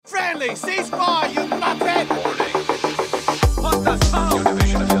Stanley, ceasefire, you nuthead! What the fuck? Your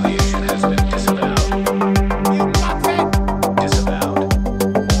division affiliation has been disavowed. You nuthead! Disavowed.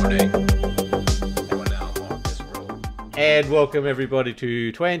 Warning. You are now on this roll. And welcome everybody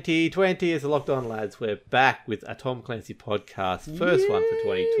to 2020 as the Locked On Lads. We're back with a Tom Clancy podcast, first one for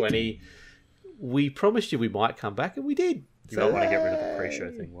 2020. We promised you we might come back, and we did. You might want to get rid of the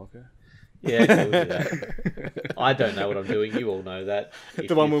pre-show thing, Walker. Yeah, we'll do that. I don't know what I'm doing. You all know that.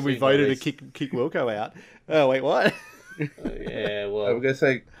 The one where we voted to kick Wilco out. Oh wait, what? Yeah, We're well, gonna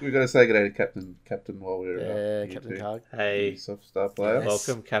say good day to Captain while we're Yeah, Captain YouTube. Carg. hey, Soft star player.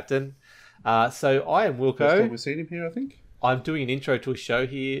 welcome, Captain. So I am First time Wilco. we've seen him here, I think. I'm doing an intro to a show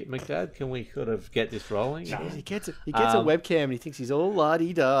here, McDad. Can we sort of get this rolling? Yeah, he gets a webcam and he thinks he's all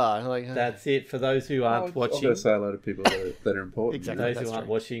la-di-da. Like, That's it. For those who aren't I've watching, got to say hello to people that are important. Exactly. those That's who aren't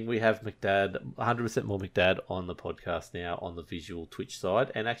true. watching, we have McDad, 100% more McDad on the podcast now on the visual Twitch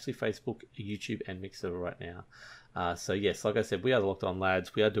side, and actually Facebook, YouTube, and Mixer right now. So yes, like I said, we are the Locked On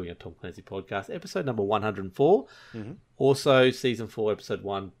Lads. We are doing a Tom Clancy podcast, episode number 104. Mm-hmm. Also, season 4, episode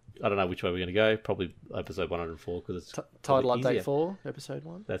 1. I don't know which way we're going to go. Probably episode 104 because it's title probably update easier. 4, episode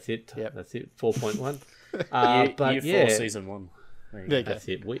 1. That's it. Yep. That's it. 4.1. Year yeah, 4, season 1. There you There go. you go. that's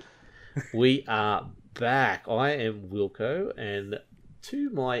it. We are back. I am Wilco, and to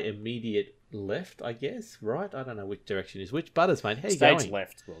my immediate left, I guess, right? I don't know which direction is which. Butters, mate, how you Stage going?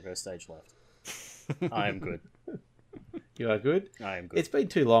 left. We'll go stage left. I am good. You are good? I am good. It's been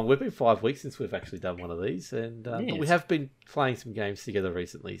too long. We've been 5 weeks since we've actually done one of these, and but we Yes. have been playing some games together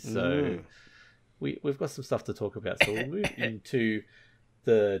recently, so we've got some stuff to talk about. So we'll move into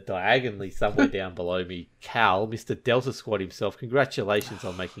the diagonally somewhere down below me, Cal, Mr. Delta Squad himself. Congratulations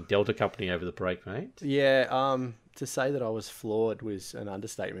on making Delta Company over the break, mate. Yeah, to say that I was flawed was an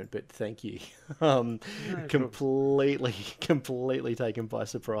understatement, but thank you. Completely taken by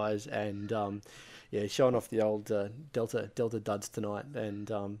surprise, and yeah, showing off the old Delta duds tonight,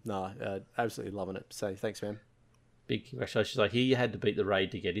 and absolutely loving it. So thanks, man. Big congratulations. I hear you had to beat the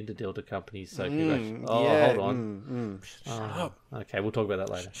raid to get into Delta Company, so congratulations. yeah, Hold on. Shut up. Okay, we'll talk about that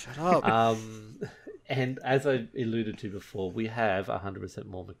later. Shut up. And as I alluded to before, we have 100%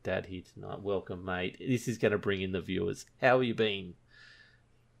 more McDad here tonight. Welcome, mate. This is going to bring in the viewers. How have you been?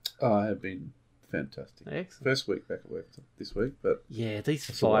 I have been fantastic. Excellent. First week back at work this week, but Yeah,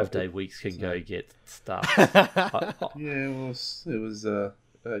 these a lot of 5-day it. weeks can go get stuff. yeah, it was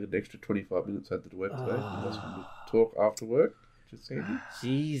an extra 25 minutes I had to do work today. I was going to talk after work. Just handy.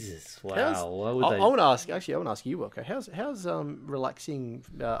 Jesus, wow. How's- Why would I they? want to ask. Actually, I want to ask you, Wilco. How's relaxing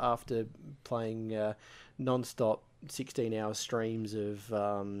after playing non-stop 16-hour streams of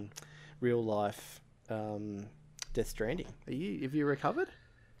real life Death Stranding? Have you recovered?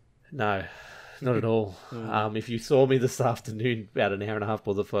 No, not at all. If you saw me this afternoon, about an hour and a half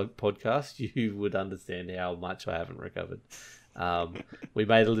before the podcast, you would understand how much I haven't recovered. We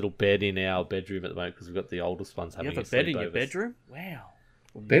made a little bed in our bedroom at the moment because we've got the oldest ones You having have a bed in your sleepovers. bedroom? Wow.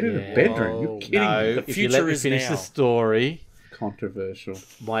 Bed in a bedroom? You're kidding No, me. The if you let future me is finish the now. story, Controversial.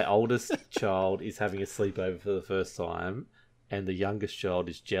 my oldest child is having a sleepover for the first time, and the youngest child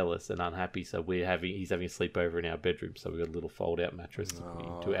is jealous and unhappy. So he's having a sleepover in our bedroom. So we've got a little fold-out mattress to put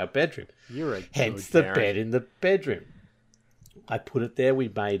into our bedroom. You're a Hence good the parent. bed in the bedroom. I put it there. We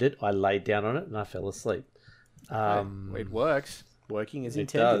made it. I laid down on it and I fell asleep. It works. Working as It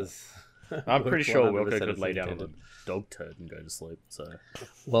intended. does. I'm pretty sure 100% Wilco could as lay down on intended. a dog turd and go to sleep. So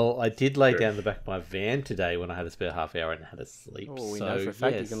Well, I did lay down the back of my van today when I had a spare half hour and had a sleep. Oh, we so, know for a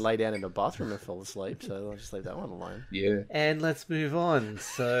fact yes. you can lay down in the bathroom and fall asleep, so I'll just leave that one alone. Yeah. And let's move on.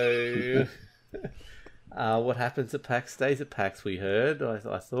 So, what happens at PAX stays at PAX, we heard, I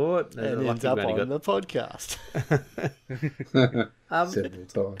thought. And ends up on the podcast. Several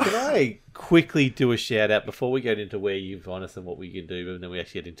times. Can I quickly do a shout out before we get into where you've on us and what we can do, and then we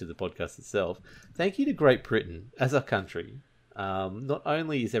actually get into the podcast itself? Thank you to Great Britain as a country. Not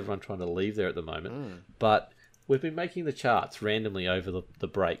only is everyone trying to leave there at the moment, but we've been making the charts randomly over the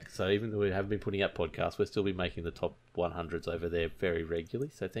break. So even though we haven't been putting out podcasts, we'll still be making the top 100s over there very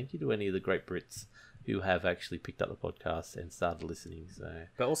regularly. So thank you to any of the Great Brits who have actually picked up the podcast and started listening. So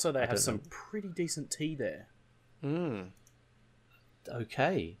but also they have don't some know. pretty decent tea there.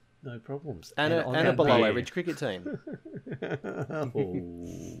 okay, no problems. And on a that below note- average cricket team.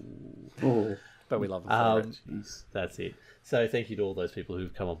 Oh, But we love them for it. jeez. That's it. So thank you to all those people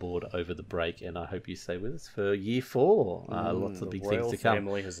who've come on board over the break, and I hope you stay with us for year 4. Lots of The big things royal to come.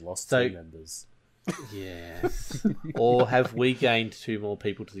 family has lost So- 2 members. Yes. Or have we gained 2 more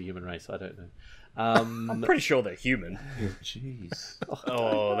people to the human race? I don't know. I'm pretty sure they're human. Jeez.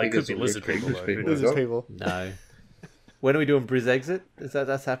 Oh, they think could it's be all lizard English people though. people. Who knows? Lizard people. No. When are we doing Briz Exit?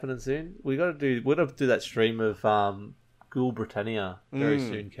 That's happening soon? We're gonna do that stream of Ghoul Britannia very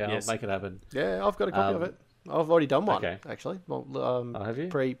soon, Cal. Yes. Make it happen. Yeah, I've got a copy of it. I've already done one, okay. actually. Well, have you?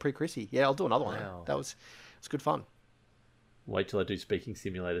 Pre Chrissy. Yeah, I'll do another one. Wow. It's good fun. Wait till I do Speaking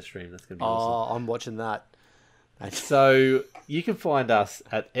Simulator stream. That's gonna be awesome. Oh, I'm watching that. So you can find us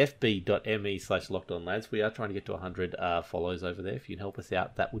at fb.me/lockedonlads. We are trying to get to 100 follows over there. If you can help us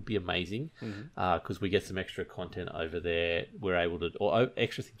out, that would be amazing. Because we get some extra content over there. We're able to, or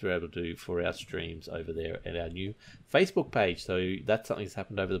extra things we're able to do for our streams over there at our new Facebook page. So that's something that's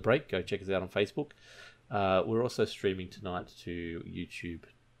happened over the break. Go check us out on Facebook. We're also streaming tonight to YouTube,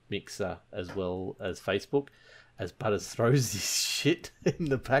 Mixer, as well as Facebook. As Butters throws his shit in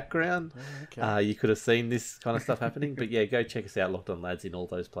the background. Okay. You could have seen this kind of stuff happening. But yeah, go check us out, Locked On Lads, in all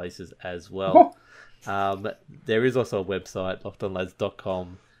those places as well. There is also a website,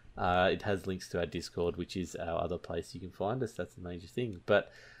 lockedonlads.com. It has links to our Discord, which is our other place you can find us. That's the major thing.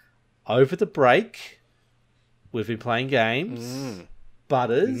 But over the break, we've been playing games.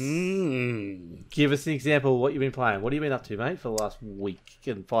 Butters, give us an example of what you've been playing. What have you been up to, mate, for the last week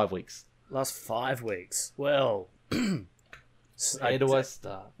and 5 weeks? Last 5 weeks. Well, Where do I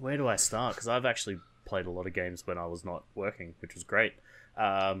start? Where do I start? Because I've actually played a lot of games when I was not working, which was great.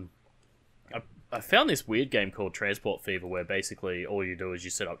 I found this weird game called Transport Fever, where basically all you do is you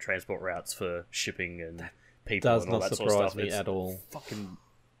set up transport routes for shipping and people Does and all not that sort of surprise stuff. me It's at all. fucking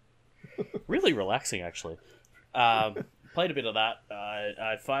really relaxing, actually. Played a bit of that.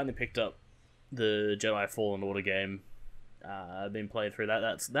 I finally picked up the Jedi Fallen Order game. I've been playing through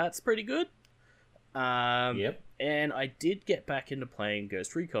that. That's pretty good. Yep. And I did get back into playing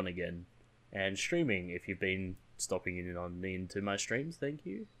Ghost Recon again and streaming. If you've been stopping into my streams, thank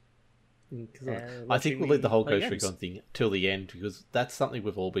you. I think we'll leave the whole play Ghost games. Recon thing till the end because that's something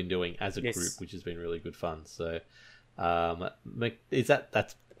we've all been doing as a Yes. group, which has been really good fun. So,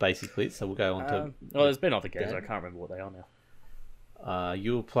 that's basically it. So we'll go on to. Well, there's been other games. Yeah. I can't remember what they are now.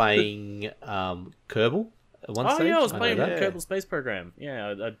 You were playing Kerbal at one Oh stage. yeah, I was know playing that. Kerbal Space Program.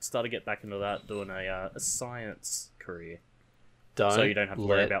 Yeah, I started to get back into that, doing a science career. Don't so you don't have to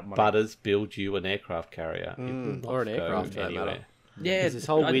worry let about money. Butters build you an aircraft carrier. It will not or an go aircraft, for that anywhere. matter. Yeah, There's this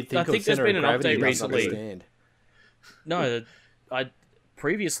whole weird thing I called think there's centre been of an gravity update he doesn't recently. understand. No,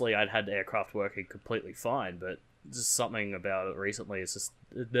 previously I'd had aircraft working completely fine, but just something about it recently. It's just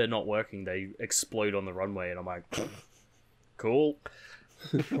they're not working. They explode on the runway, and I'm like, cool.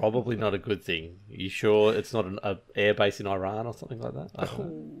 Probably not a good thing. You sure it's not an air base in Iran or something like that? I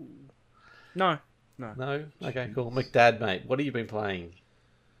don't know. No. No? Okay, cool. McDad, mate, what have you been playing?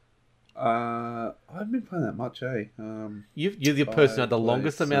 I haven't been playing that much, eh? You're the person who had the played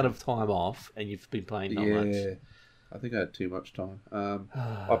longest some- amount of time off, and you've been playing not much. Yeah, I think I had too much time.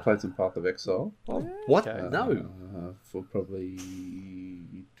 I played some Path of Exile What? Okay. No. for probably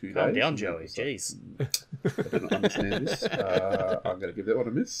 2 Calm days. down, and Joey. I was like, Jeez. I don't understand this. I'm going to give that one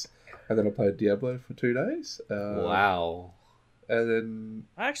a miss. And then I played Diablo for 2 days. Wow. And then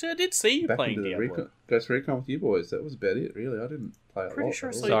Actually, I did see you back playing into the Diablo. Ghost Recon with you boys. That was about it, really. I didn't play a lot. Pretty sure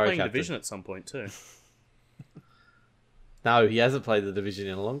I at saw all. you Sorry, playing Captain. Division at some point too. No, he hasn't played the Division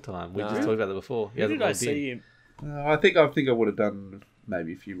in a long time. We just talked about that before. He Who hasn't did I logged see in. you? I think I would have done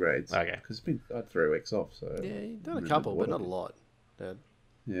maybe a few raids. Okay. Because I had 3 weeks off. So Yeah, you've done a remember couple, what but I not a did. lot. Dad.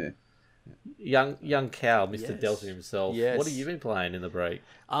 Yeah. Young cow, Mr. Yes. Delta himself. Yes. What have you been playing in the break?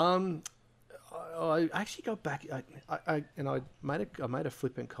 I actually got back, I made a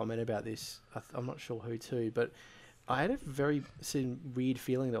flippant comment about this. I'm not sure who to, but I had a very weird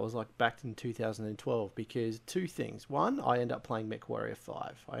feeling that was like back in 2012 because 2 things. One, I end up playing MechWarrior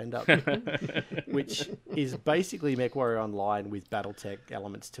 5. I end up, which is basically MechWarrior Online with BattleTech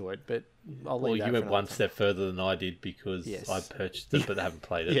elements to it. But I'll leave Well, that you for went another one time. step further than I did because Yes. I purchased it but haven't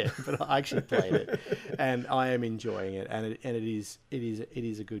played it. Yeah, but I actually played it, and I am enjoying it, and it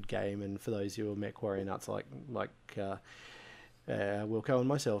is a good game. And for those who are MechWarrior nuts like Wilco and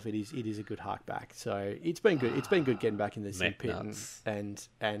myself, it is a good hark back. So it's been good. It's been good getting back in the sim Mech pit nuts.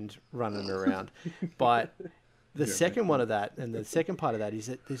 and running around. But the second one of that, and the second part of that is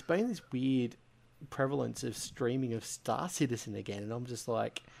that there's been this weird prevalence of streaming of Star Citizen again, and I'm just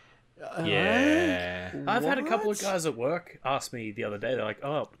like, Yeah. I've had a couple of What? guys at work ask me the other day. They're like,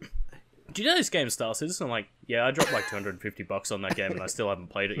 "Oh, do you know this game Star Citizen?" I'm like, "Yeah, I dropped like $250 on that game, and I still haven't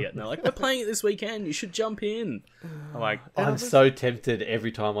played it yet." And they're like, "We're playing it this weekend. You should jump in." I'm like, I'm so tempted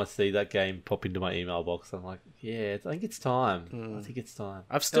every time I see that game pop into my email box. I'm like, yeah, I think it's time. I think it's time.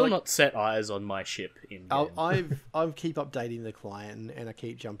 I've still Like- not set eyes on my ship in game. I keep updating the client and I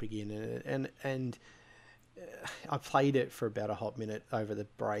keep jumping in and I played it for about a hot minute over the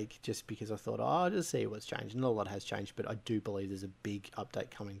break just because I thought, I'll just see what's changed. Not a lot has changed, but I do believe there's a big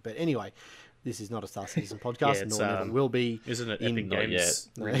update coming. But anyway, this is not a Star Citizen podcast, Yeah, it's, nor never will be. Isn't it in- Epic Not Games?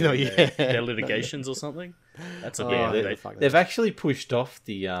 yet. renewing Not yet. Their litigations or something? That's a big Oh, update. fuck They've that. actually pushed off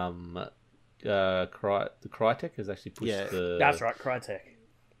the the Crytek has actually pushed Yeah. the. That's right, Crytek.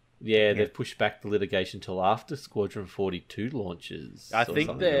 Yeah, they've pushed back the litigation till after Squadron 42 launches. I or think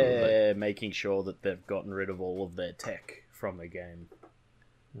something. they're making sure that they've gotten rid of all of their tech from the game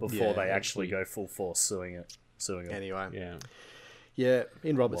before Yeah, they actually go full force suing it. Anyway. Yeah. Yeah,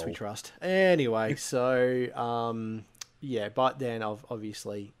 in Roberts we Lol. trust. Anyway, so yeah, but then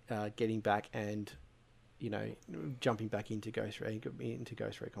obviously getting back and jumping back into Ghost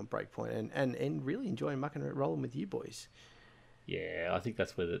Recon Breakpoint and really enjoying mucking and rolling with you boys. Yeah, I think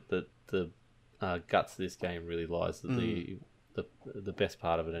that's where the guts of this game really lies. The best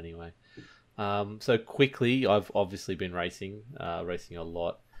part of it, anyway. So quickly, I've obviously been racing a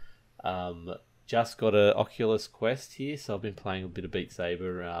lot. Just got a Oculus Quest here, so I've been playing a bit of Beat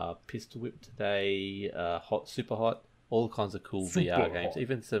Saber, Pistol Whip today, Super Hot, all kinds of cool VR games.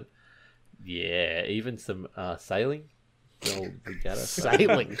 Even some sailing. The old regatta.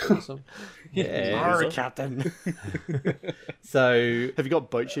 Sailing. Awesome. Yeah. Arr, Captain. So Have you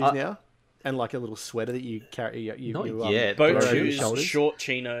got boat shoes now? And like a little sweater that you carry. Not you, yet, put Boat over your shoes, shoulders? short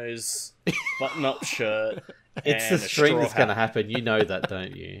chinos, button-up shirt. it's and the a string straw that's going to hat. happen. You know that,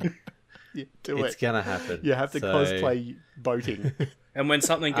 don't you? Yeah, do It's it. going to happen. You have to So- cosplay boating. And when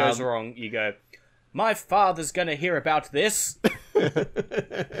something goes wrong, you go, "My father's going to hear about this."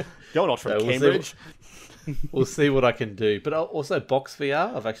 You're not from So we'll see Cambridge. We'll see what I can do. But also Box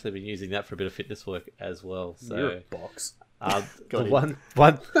VR, I've actually been using that for a bit of fitness work as well. So You're a box. the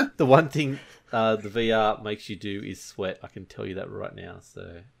him. one thing the VR makes you do is sweat. I can tell you that right now.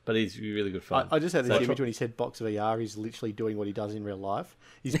 So, but it's really good fun. I just had this So- image when he said box VR. He's literally doing what he does in real life.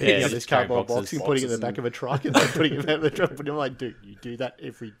 He's Yeah, picking up just this carrying cardboard box boxes. and putting it in the back of a truck and then putting it in the back of the truck. But I'm like, dude, you do that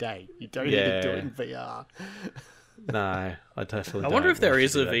every day. You don't need to do Yeah. it in VR. No, I definitely. I wonder don't if there want to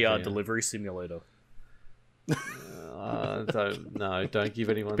is do a that VR VR. delivery simulator. Don't give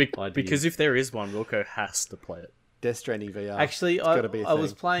anyone ideas. Because if there is one, Wilco has to play it. Death Stranding VR. Actually, It's gotta be a I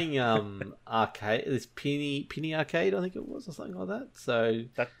was thing. playing arcade. This Penny Arcade, I think it was, or something like that. So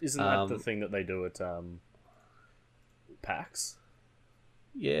That isn't that the thing that they do at PAX?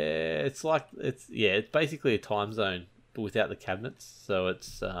 yeah, it's basically a time zone, but without the cabinets. So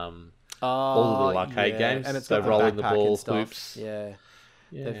it's all the little arcade games. and it's So got the rolling the backpack ball, and stuff. hoops. Yeah.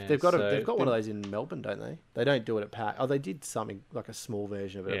 Yeah, They've got so- one of those in Melbourne, don't they? They don't do it at PAX. Oh, they did something like a small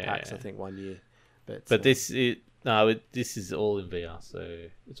version of it at PAX, I Yeah. think, one year. But This is all in VR, so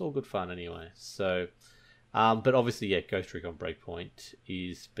it's all good fun anyway. So, but obviously, yeah, Ghost Recon Breakpoint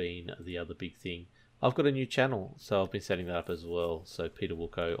is been the other big thing. I've got a new channel, so I've been setting that up as well. So Peter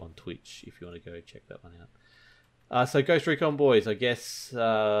Wilco on Twitch, if you want to go check that one out. So Ghost Recon boys, I guess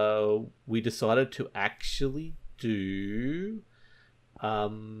we decided to actually do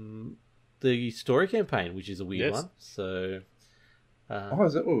the story campaign, which is a weird Yes. one. So Oh,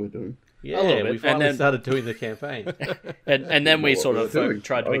 is that what we're doing? yeah, little bit. we And finally then- started doing the campaign. And then we What sort we're of doing.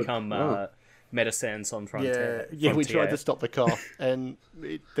 tried to Oh, become oh. Metasans on Frontier. yeah, we tried Frontier. to stop the cough, and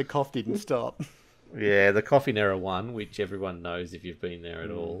the cough didn't stop. Yeah, the Coffee Era one, which everyone knows if you've been there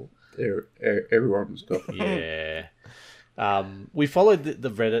at all. Everyone's got. Yeah. We followed the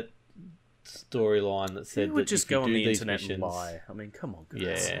Reddit storyline that said Who would that just if you go on do the these internet missions, and lie? I mean, come on,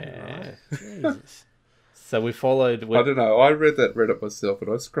 guys. Yeah. Jesus. So we followed. I don't know. I read that Reddit myself,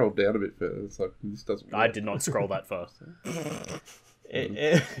 and I scrolled down a bit further. It's like this doesn't. Work. I did not scroll that far.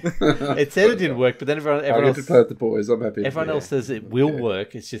 It said it didn't work, but then I everyone get to else, play with the boys. I'm happy. everyone Yeah. else says it will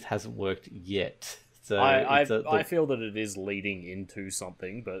work. It just hasn't worked yet. So I it's I feel that it is leading into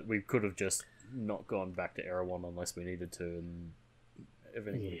something, but we could have just not gone back to Era 1 unless we needed to, and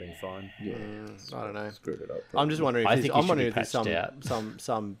everything would have been fine. Yeah, I don't know. screwed it up. I'm just wondering I if think there's, it should be there's some, patched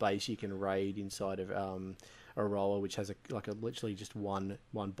some base you can raid inside of Aroa, which has literally just one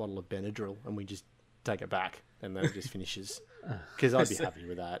bottle of Benadryl, and we just take it back, and then it just finishes. Because I'd be happy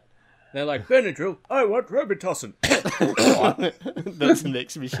with that. They're like, Benadryl, I want Robitussin. That's the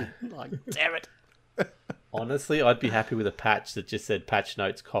next mission. Like, damn it. Honestly, I'd be happy with a patch that just said patch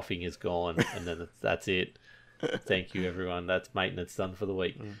notes, coughing is gone, and then that's it. Thank you, everyone. That's maintenance done for the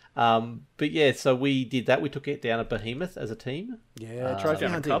week. But yeah, so we did that. We took it down at Behemoth as a team. Yeah, trophy Down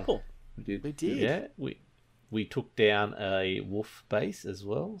a hunting. couple. We did. We did. Yeah, we took down a wolf base as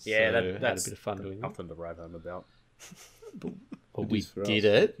well. Yeah, so that's had a bit of fun doing that. nothing to write home about. But It we is for us. did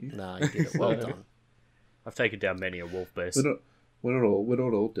it. No, you did it. Well done. I've taken down many a wolf base. We're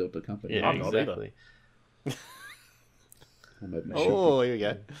not all Delta company. Yeah, I'm not either. exactly. Or maybe Oh, here we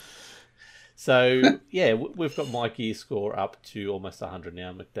go. So yeah, we've got my gear score up to almost 100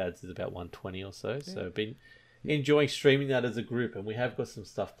 now. McDad's is about 120 or so. So been enjoying streaming that as a group, and we have got some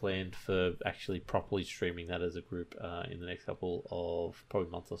stuff planned for actually properly streaming that as a group in the next couple of probably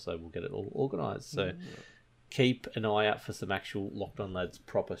months or so. We'll get it all organised. So keep an eye out for some actual Locked On Lads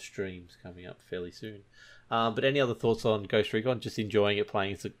proper streams coming up fairly soon. But any other thoughts on Ghost Recon? Just enjoying it,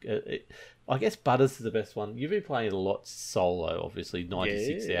 playing. I guess Butters is the best one. You've been playing it a lot solo, obviously.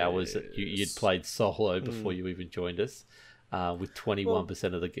 96 hours that you'd played solo before you even joined us, with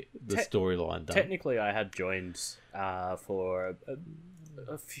 21% of the storyline done. Technically, I had joined for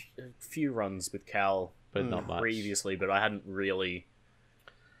a few runs with Cal, But not much. previously, but I hadn't really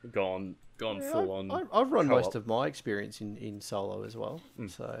gone full on. I've run co-op. most of my experience in solo as well.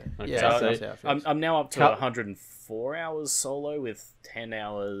 So Okay. yeah, So that's how it feels. I'm now up to Cal- 104 hours solo with 10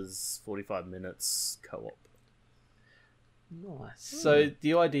 hours 45 minutes co-op. Nice. So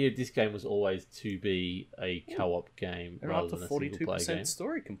the idea of this game was always to be a co-op game And up rather to than a single player 42% game.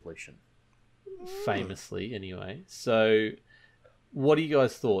 story completion. Famously, anyway. So what are you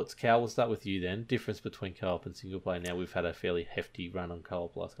guys' thoughts? Cal, we'll start with you then. Difference between co-op and single player. Now we've had a fairly hefty run on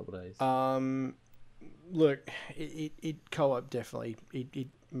co-op last couple of days. Look, it co-op definitely it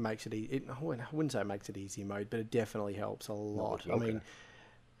makes it easy. I wouldn't say it makes it easy mode, but it definitely helps a lot. I mean,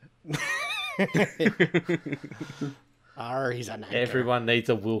 he's an anchor. Everyone needs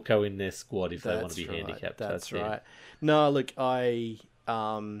a Wilco in their squad if they want to be right. handicapped. That's it. right. No, look, it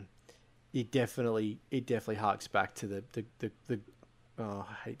definitely harks back to the oh,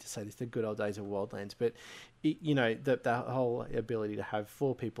 I hate to say this, the good old days of Wildlands, but the whole ability to have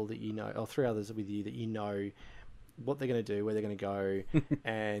 4 people that you know, or 3 others with you that you know what they're going to do, where they're going to go,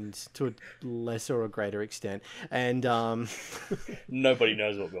 and to a lesser or greater extent, and Nobody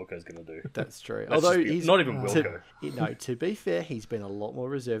knows what Wilco's going to do. that's true. Let's Although just be- he's not even Wilco. To be fair, he's been a lot more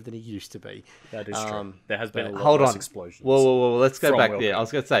reserved than he used to be. That is true. There has been a lot Hold less on. explosions. Whoa. Let's go From back Wilco. there. I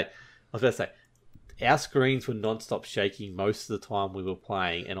was going to say, our screens were non-stop shaking most of the time we were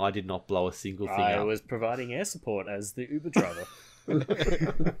playing, and I did not blow a single thing I up. was providing air support as the Uber driver.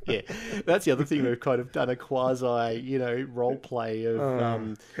 Yeah, that's the other thing. We've kind of done a quasi, role play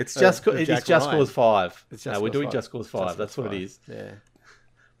of. It's just of Jack it's Just Ryan. Cause 5. It's No, Just we're Cause doing 5. Just Cause 5. Just That's Cause what it 5. is. Yeah.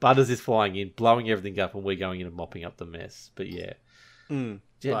 Butters is flying in, blowing everything up, and we're going in and mopping up the mess. But yeah.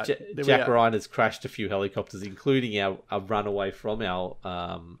 But there we Jack are. Ryan has crashed a few helicopters, including a runaway from our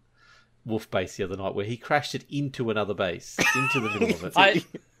Wolf base the other night, where he crashed it into another base, into the middle of it.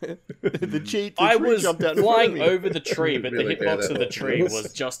 The cheat. I tree was jumped out in front of flying me. over the tree, but Really the bad hitbox at of the what tree it was.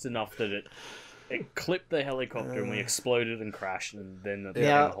 was just enough that it clipped the helicopter and we exploded and crashed, and then the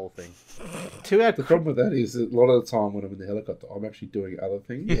Yeah. whole thing. To our The problem with that is that a lot of the time when I'm in the helicopter, I'm actually doing other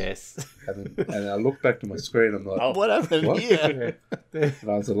things. yes, And I look back to my screen, I'm like, What happened What? here? and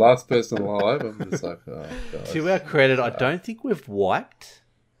I was the last person alive. I'm just like, oh, God. to our credit, I don't think we've wiped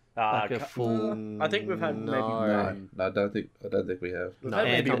like a cu- full. I think we've had maybe No. one. No, I don't think we have. We've No, had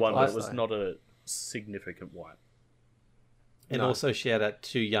maybe and one, but it was I- not a significant wipe. And No. also shout out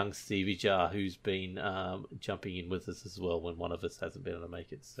to young Stevie Jar, who's been jumping in with us as well when one of us hasn't been able to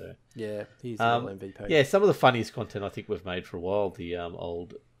make it. So Yeah, he's the real MVP. yeah, some of the funniest content I think we've made for a while. The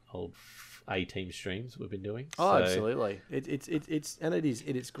old A team streams we've been doing. Oh, So- absolutely. It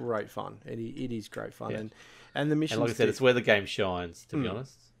is great fun. It is great fun, Yeah. and the missions. And like I said, it's where the game shines. To be Hmm.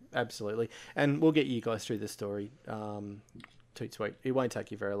 honest. Absolutely, and we'll get you guys through the story. Toot sweet. It won't take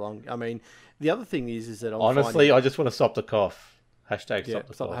you very long. I mean, the other thing is that I'm Honestly, finding, I just want to stop the cough. Hashtag Yeah, stop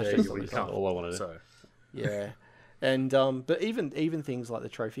the stop cough. the hashtag That's stop the that's cough. all I want to do. So yeah, and but even things like the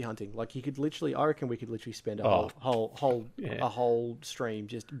trophy hunting, like you could literally, I reckon we could literally spend a Yeah. a whole stream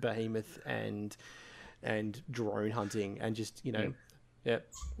just behemoth and drone hunting and just yeah.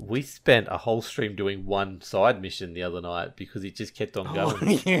 We spent a whole stream doing one side mission the other night because it just kept on going.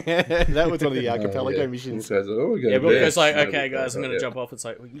 Oh, yeah, that was one of the archipelago yeah. missions. Guys, oh, we go yeah, but there. it's like, No, okay, we guys, I'm go going to there. jump off. It's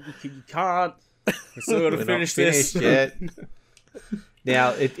like, well, you can't. We're still going to We're finish not this. finished yet.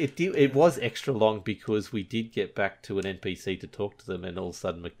 Now it was extra long because we did get back to an NPC to talk to them, and all of a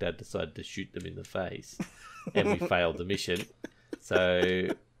sudden McDad decided to shoot them in the face, and we failed the mission. So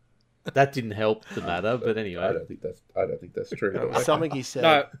that didn't help the matter. But I anyway, don't think that's true. Something he said.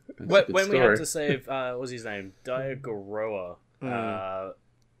 No, That's a good when we had story. to save, what was his name? Diagoroa.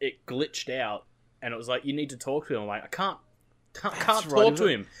 It glitched out, and it was like, you need to talk to him. I'm like, I can't right, talk isn't to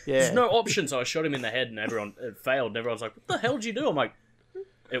it? him. Yeah. There's no option, so I shot him in the head, and it failed. And everyone's like, what the hell did you do? I'm like,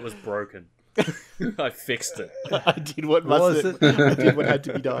 it was broken. I fixed it. I did what Was must. it? I did what had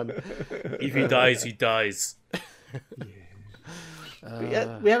to be done. If he dies, he dies.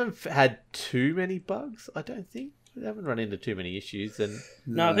 We haven't had too many bugs, I don't think. We haven't run into too many issues, and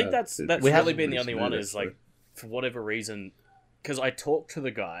No, I think that's we really haven't been the really only one. smooth, Is like, for whatever reason, because I talked to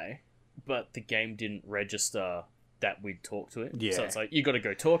the guy, but the game didn't register that we'd talked to him. Yeah. So it's like, you got to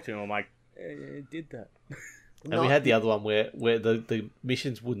go talk to him. I'm like, did that. and we had the other one where the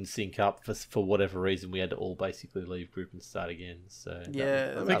missions wouldn't sync up for whatever reason. We had to all basically leave group and start again. So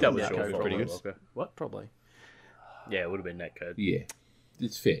Yeah, I think that was netcode your fault. pretty good. Walker. What? Probably. Yeah, it would have been netcode. Yeah,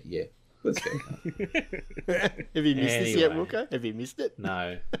 it's fair. Yeah, that's fair. Have you missed this yet, Anyway. Wilco? Have you missed it?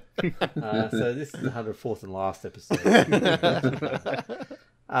 No. So this is the 104th and last episode.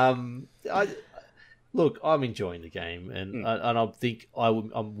 Look, I'm enjoying the game, and I think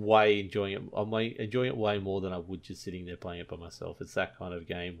I'm way enjoying it. I'm enjoying it way more than I would just sitting there playing it by myself. It's that kind of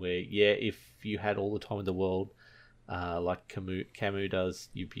game where, yeah, if you had all the time in the world, like Camus does,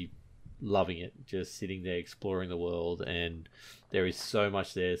 you'd be loving it, just sitting there exploring the world. And there is so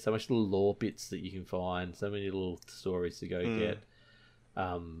much there, so much little lore bits that you can find, so many little stories to go get.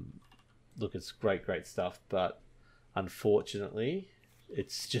 Look, it's great stuff, but unfortunately,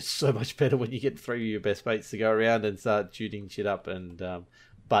 it's just so much better when you get three of your best mates to go around and start shooting shit up. And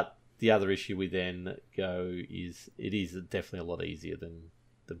but the other issue we then go is it is definitely a lot easier than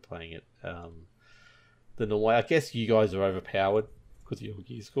playing it the normal way. I guess you guys are overpowered because of your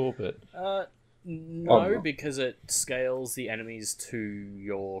gear score, but No, no. because it scales the enemies to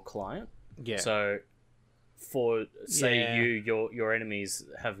your client. Yeah. So, for say Yeah. your enemies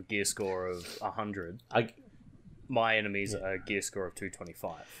have a gear score of 100. My enemies are a gear score of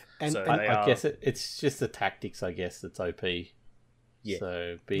 225. And- so and they I are, guess it's just the tactics. I guess that's OP. Yeah.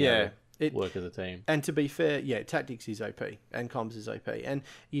 So being Yeah, able to work as a team. And to be fair, yeah, tactics is OP and comms is OP, and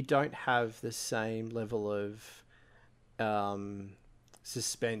you don't have the same level of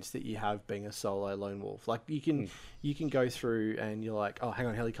suspense that you have being a solo lone wolf. Like you can go through and you're like, oh, hang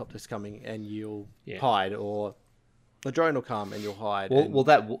on, helicopter's coming, and you'll hide, or a drone will come and you'll hide. Well,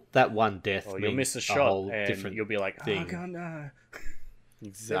 that one death. or you'll means miss a whole shot and different you'll be like, thing. oh god, no.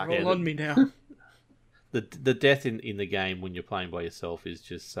 exactly. They're all on me now. The death in the game when you're playing by yourself is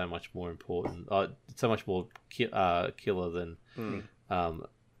just so much more important. So much more killer than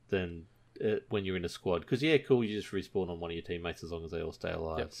when you're in a squad. Because yeah, cool, you just respawn on one of your teammates as long as they all stay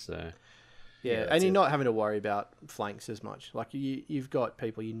alive. Yep. So Yeah, and you're not having to worry about flanks as much. Like you've got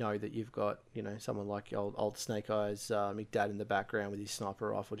people, you know that you've got, someone like old Snake Eyes McDad in the background with his sniper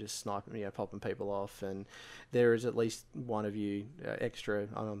rifle, just sniping, popping people off. And there is at least one of you extra.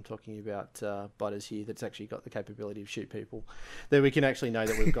 I'm talking about Butters here that's actually got the capability of shoot people. That we can actually know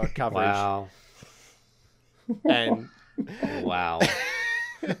that we've got coverage. wow, And wow.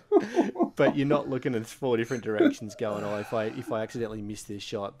 but you're not looking at 4 different directions going, oh, if I accidentally miss this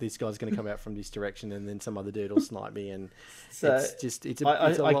shot, this guy's going to come out from this direction, and then some other dude will snipe me, and So, it's a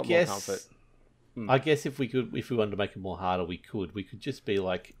lot more comfort. I guess if we wanted to make it more harder, we could just be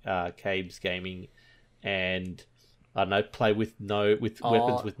like Cabe's Gaming, and I don't know, play with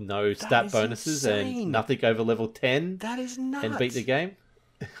weapons with no stat is bonuses insane. and nothing over level 10 That is nuts. and beat the game.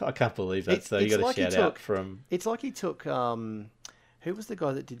 I can't believe that. So you it's got like to he shout out took- from. It's like he took who was the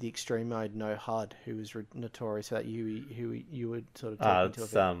guy that did the extreme mode no HUD, who was notorious for that? Who you would sort of talking to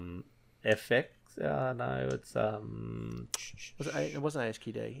It's about? FX. No, it's It wasn't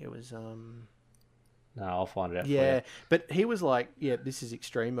ASQD. It was No, I'll find it out. yeah. For But he was like, yeah, this is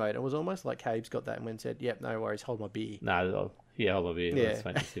extreme mode. It was almost like Cabe's got that and went and said, yep, no worries, hold my beer. you. No, yeah, hold my beer. Yeah. Let's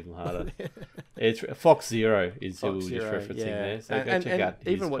make this even harder. It's Fox Zero is who we were just Zero, referencing yeah. there. So go check out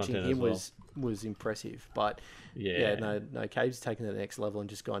his even watching content him as well. was impressive. But Yeah. no, Cabe's taken it to the next level and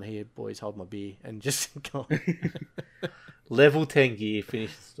just gone, here, boys, hold my beer, and just gone. Level 10 gear,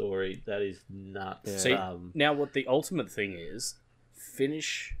 finish the story. That is nuts. See, now what the ultimate thing is,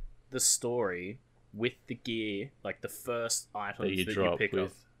 finish the story with the gear, like the first items that you that drop pick up.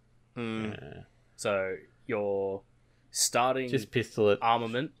 with. Yeah. So you're starting Just pistol it.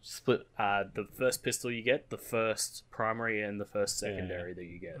 armament, Split. the first pistol you get, the first primary, and the first secondary that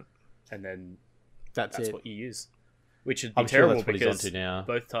you get, and then That's that's it. what you use. Which would be I'm sure terrible that's what he's because onto now.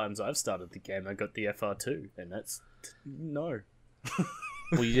 both times I've started the game, I got the FR2, and that's no.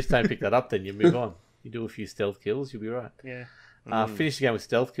 Well, you just don't pick that up, then you move on. You do a few stealth kills, you'll be right. Yeah. Finish the game with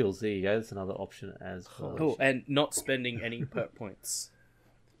stealth kills. There you go. That's another option as well. Cool, and not spending any perk points.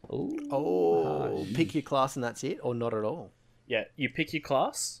 Ooh. Oh, pick your class and that's it, or not at all. Yeah, you pick your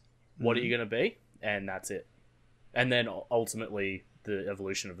class, what are you going to be, and that's it. And then ultimately, the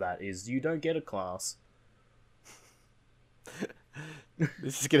evolution of that is you don't get a class.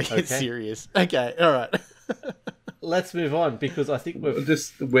 This is going to get Okay. serious. Okay, all right. let's move on because I think we've.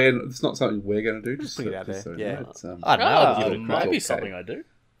 It's not something we're going to do. Just put it out there, yeah. It's, I don't know. I'll give it a Might crack. be Okay. something I do.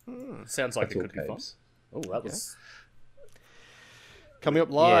 Sounds like That's it all could be fun. caves. Oh, that was. Coming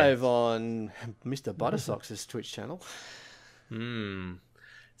up live on Mr. Buttersocks's Twitch channel.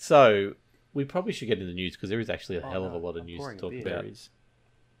 So we probably should get into the news because there is actually a hell of a lot of news to pouring a talk beer. about. There is.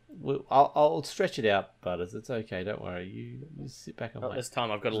 I'll stretch it out, Butters. It's okay. Don't worry. You sit back and Oh, wait. this time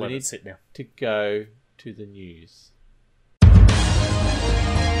I've got to We let need it sit now. to go to the news.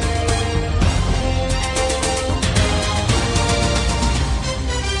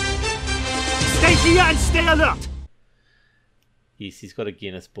 Stay here and stay alert. He's got a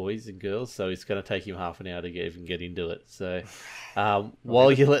Guinness, boys and girls, so it's going to take him half an hour to even get into it. So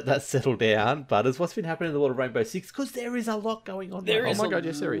while you let that settle down, Butters, what's been happening in the world of Rainbow Six? Because there is a lot going on. There right is now. my God,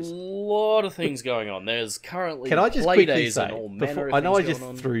 yes, there is. a lot of things going on. There's currently Can I just play quickly days say, and all manner before, of I know I things just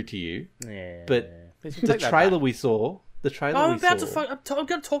going on. threw to you, Yeah. but Take the that trailer back. we saw, I'm about to fuck. I'm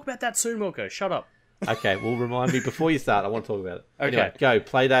going to talk about that soon, Wilco. Shut up. Okay, well, remind me before you start. I want to talk about it. Okay. Anyway, go.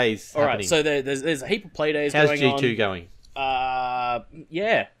 Play days. All right. happening. So there's a heap of play days How's going G2 on. going?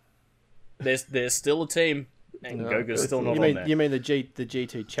 Yeah. There's still a team, and Goga's still not on there. You mean the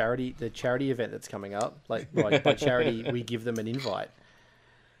G2 charity event that's coming up? Like by charity, we give them an invite.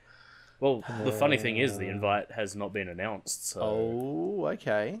 Well, the funny thing is, the invite has not been announced. So Oh,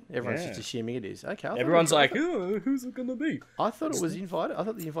 okay. Everyone's Yeah. just assuming it is. Okay. everyone's like, oh, who's it gonna be? I thought it was invited. I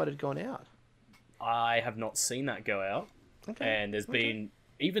thought the invite had gone out. I have not seen that go out. Okay. And there's been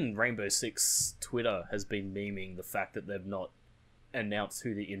even Rainbow Six Twitter has been memeing the fact that they've not announced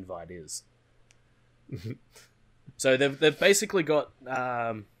who the invite is. So they've basically got.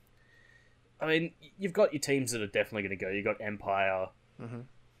 I mean, you've got your teams that are definitely going to go. You got Empire.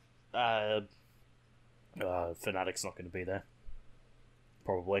 Fnatic's not going to be there,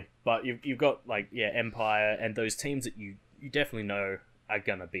 probably. But you've got Empire and those teams that you definitely know are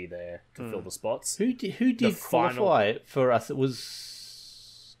going to be there to fill the spots. Who did final- qualify for us? It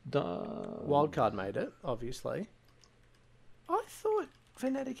was Wildcard made it, obviously. I thought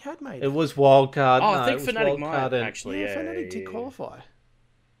Fnatic had made it. It was Wildcard. Oh, no, I think it was Fnatic Wildcard might and- actually. yeah, Yeah, Fnatic did yeah. qualify.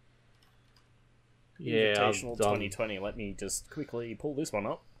 Yeah, Invitational 2020. Let me just quickly pull this one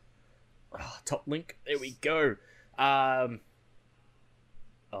up. Top link. There we go.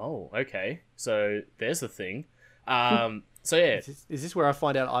 Oh, okay. So there's the thing. So yeah, Is this where I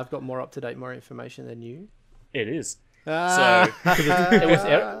find out I've got more up to date, more information than you? it is. Ah.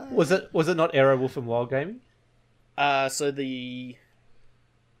 it was was it not Aerowolf and Wild Gaming? So the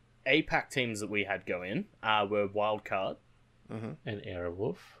APAC teams that we had go in were Wildcard And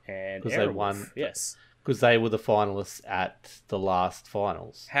Aerowolf, and 'Cause they Aerowolf, won. Yes. because they were the finalists at the last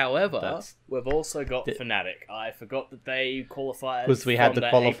finals. However, That's- we've also got Fnatic. I forgot that they qualified Because we had from the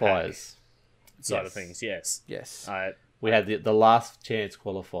APAC qualifiers. side of Yes. things. Yes. Yes. We had the last chance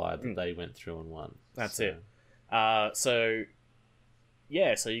qualifier that they went through and won. That's So- it. So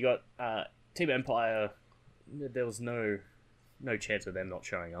you got Team Empire. There was no chance of them not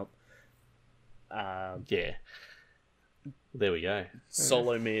showing up. Yeah. There we go.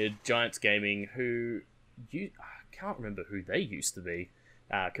 Solo Mid, Giants Gaming, who I can't remember who they used to be,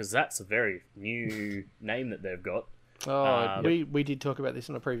 because that's a very new name that they've got. We did talk about this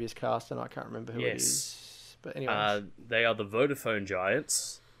on a previous cast, and I can't remember who it Yes. is. But anyway, They are the Vodafone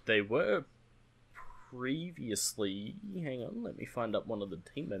Giants. They were previously. Hang on, let me find up one of the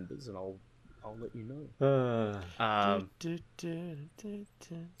team members, and I'll let you know.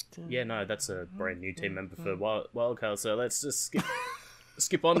 Yeah, no, that's a brand new team member for Wildcard. So let's just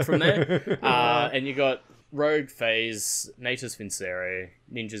skip on from there. And you got Rogue, FaZe, Natus Vincere,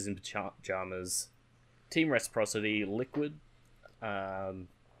 Ninjas in Pajamas, Team Reciprocity, Liquid, BDS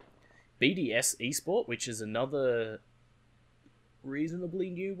Esport, which is another reasonably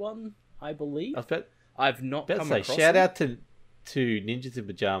new one, I believe. I was about I've not to come say, across shout it. out to Ninjas in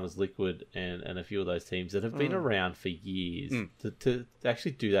Pajamas, Liquid, and a few of those teams that have been around for years. To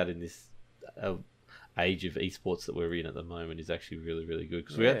actually do that in this age of esports that we're in at the moment is actually really, really good.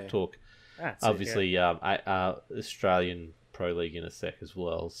 Because we have to talk, That's it, obviously, Australian Pro League in a sec as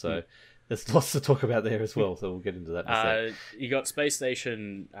well. So there's lots to talk about there as well. So we'll get into that in a sec. You got Space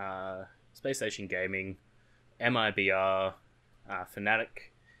Station Gaming, MIBR, Fnatic,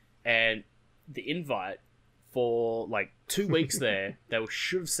 and the invite for like 2 weeks there. They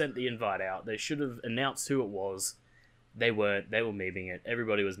should have sent the invite out. They should have announced who it was. They weren't. They were memeing it.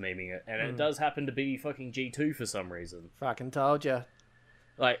 Everybody was memeing it, and it does happen to be fucking G2 for some reason. fucking told you.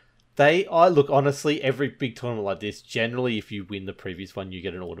 Like, I look, honestly, every big tournament like this, generally, if you win the previous one, you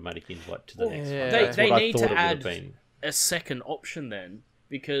get an automatic invite to the next one. Yeah. That's they what I need thought to it would have add been. a second option then,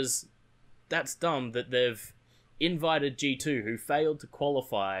 because that's dumb that they've invited G2, who failed to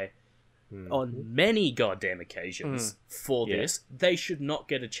qualify on many goddamn occasions for this, they should not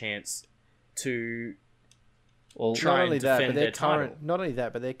get a chance to try and defend their title. Not only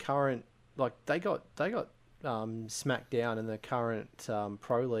that, but their current, like they got smacked down in the current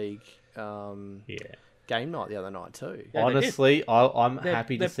Pro League game night the other night too. Yeah, honestly, I'm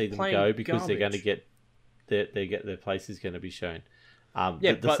happy to they're see them playing go because they're going to garbage. get their place is going to be shown.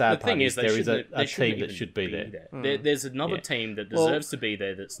 Yeah, the but sad the thing part is, there is a they team shouldn't that should be there. There's another team that deserves to be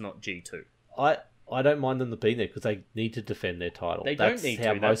there that's not G2. I don't mind them being there because they need to defend their title. They that's don't need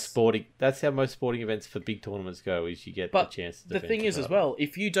how to. That's how most sporting events for big tournaments go. Is you get the chance to defend. The thing is, as well,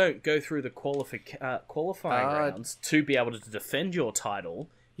 if you don't go through the qualifying rounds to be able to defend your title,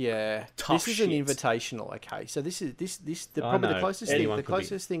 yeah, tough this is an shit. invitational. Okay, so this I probably know. the closest Anyone thing. The could be.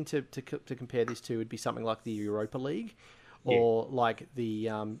 closest thing to compare this to would be something like the Europa League. Or like the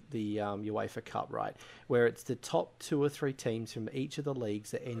UEFA Cup, right? Where it's the top 2 or 3 teams from each of the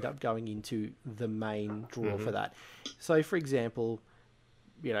leagues that end up going into the main draw for that. So, for example,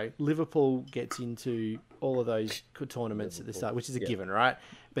 Liverpool gets into all of those tournaments at the start, which is a given, right?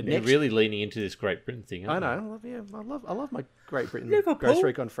 But They're really leaning into this Great Britain thing. I Aren't know, I love my Great Britain Liverpool?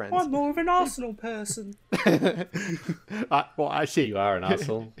 grocery con friends. I'm more of an Arsenal person. Well, actually, they? You are an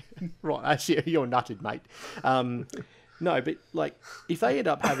Arsenal. right? Actually, you're nutted, mate. No, but like if they end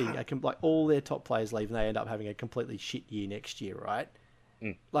up having like all their top players leave and they end up having a completely shit year next year, right?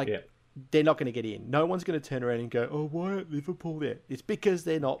 They're not going to get in. No one's going to turn around and go, "Oh, why aren't Liverpool there?" It's because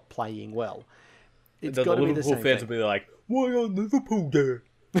they're not playing well. It's The got to be the Liverpool same fans thing. will be like, "Why aren't Liverpool there?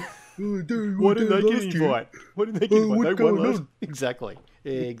 Why didn't they get invited? Why didn't they get invited? They won last. Exactly.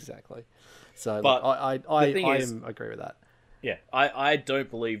 So But I the thing is- agree with that. Yeah, I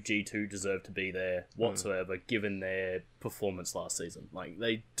don't believe G2 deserve to be there whatsoever, given their performance last season. Like,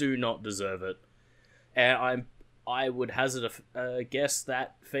 they do not deserve it. And I would hazard a guess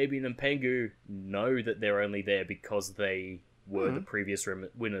that Fabian and Pengu know that they're only there because they were the previous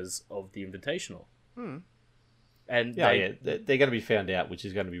winners of the Invitational. And they're going to be found out, which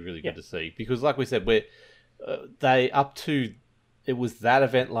is going to be really good to see. Because, like we said, it was that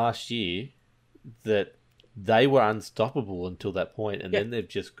event last year that they were unstoppable until that point, and then they've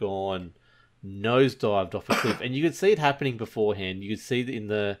just gone nosedived off a cliff. And you could see it happening beforehand. You could see that in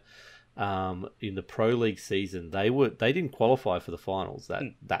the Pro League season, they didn't qualify for the finals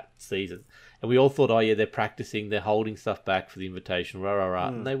that season, and we all thought, they're practicing, they're holding stuff back for the Invitational,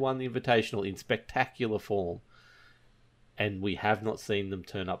 and they won the Invitational in spectacular form, and we have not seen them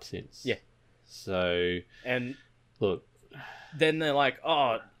turn up since. Yeah. So, and look, then they're like,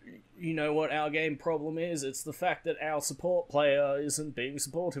 "Oh, you know what our game problem is? It's the fact that our support player isn't being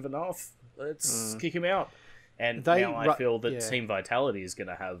supportive enough. Let's kick him out." And now I feel that Team Vitality is going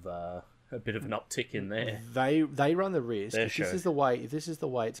to have a bit of an uptick in there. They run the risk. If this is the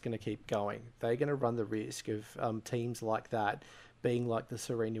way it's going to keep going, they're going to run the risk of teams like that being like the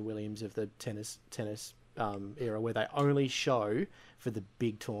Serena Williams of the tennis era, where they only show for the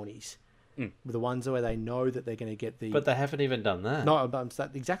big tourneys. The ones where they know that they're going to get the... But they haven't even done that. No,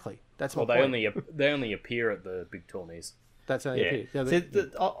 exactly. That's my point. They only appear at the big tourneys. That's only appear.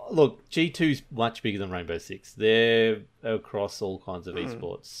 Look, G2's much bigger than Rainbow Six. They're across all kinds of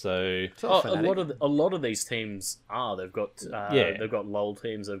esports. So a lot of these teams are. They've got they've got LoL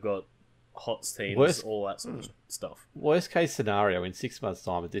teams. They've got HOTS teams. All that sort of stuff. Worst case scenario, in 6 months'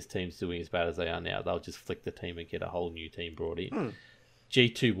 time, if this team's doing as bad as they are now, they'll just flick the team and get a whole new team brought in.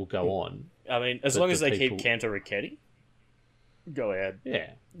 G2 will go on. I mean, as long as they keep Kanto Raketti, go ahead.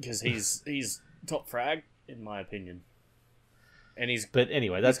 Yeah, because he's top frag in my opinion, and But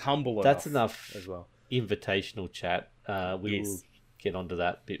anyway, that's humble. That's enough as well. Invitational chat. We will get onto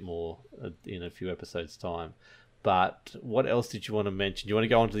that a bit more in a few episodes' time. But what else did you want to mention? Do you want to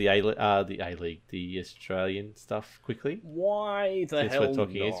go on to the A-League, the Australian stuff quickly? Why the Since hell we're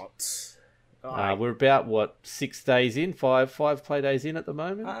talking not? We're about 6 days in, five play days in at the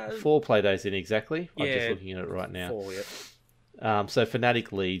moment. 4 play days in exactly. I'm just looking at it right now. 4, So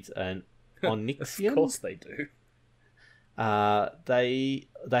Fnatic leads and Onyxian. Of course they do. They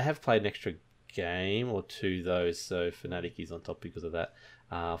have played an extra game or 2 though, so Fnatic is on top because of that.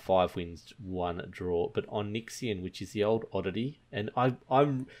 5 wins, 1 draw. But Onyxian, which is the old oddity, and I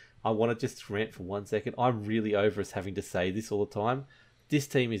want to just rant for 1 second. I'm really over us having to say this all the time. This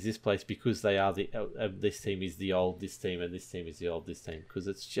team is this place because they are this team is the old this team, and this team is the old this team, because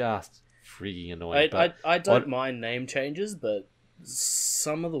it's just freaking annoying. I don't mind name changes, but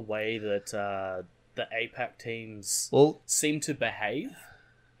some of the way that the APAC teams seem to behave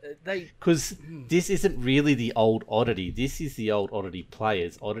they Because this isn't really the old Oddity. This is the old Oddity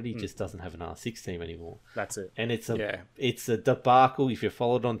players. Oddity just doesn't have an R6 team anymore. that's it. And it's a Yeah. it's a debacle. If you're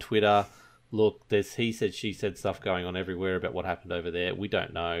followed on Twitter, look, there's he said, she said stuff going on everywhere about what happened over there. We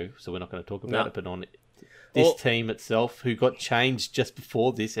don't know, so we're not going to talk about No. it. But on this Well- team itself, who got changed just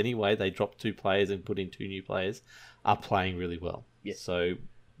before this anyway, they dropped 2 players and put in 2 new players, are playing really well. Yeah. So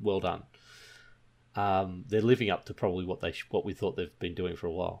well done. They're living up to probably what we thought they've been doing for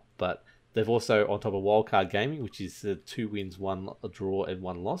a while. But they've also, on top of Wildcard Gaming, which is 2 wins, 1 draw, and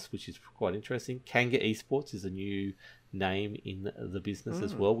 1 loss, which is quite interesting. Kanga Esports is a new name in the business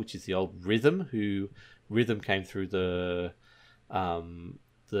as well, which is the old Rhythm, who Rhythm came through the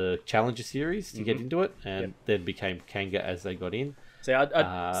Challenger Series to get into it, and then became Kanga as they got in. See,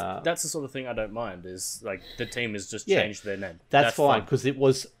 that's the sort of thing I don't mind. Is like the team has just Yeah. changed their name. That's fine, because it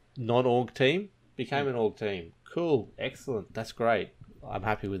was non-org team, became an org team. Cool, excellent, that's great. I'm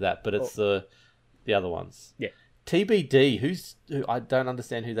happy with that. But it's the other ones. Yeah. TBD, who I don't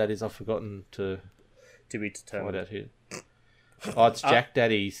understand who that is. I've forgotten to To be find determined. out who. Oh, it's Jack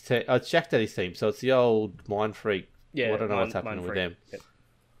Daddy's. It's Jack Daddy's team. So it's the old Mind Freak. Yeah, I don't know what's Mind happening with Freak. them. Yep.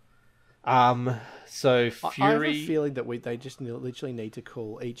 So I have a Fury. feeling that they just literally need to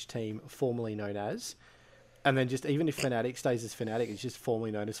call each team formerly known as, and then just even if Fnatic stays as Fnatic, it's just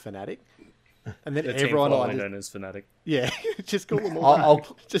formerly known as Fnatic, and then The team everyone will formerly under- known as Fnatic. yeah, just call them all.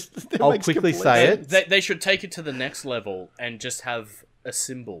 I'll just that I'll makes quickly complete say sense. it. They should take it to the next level and just have a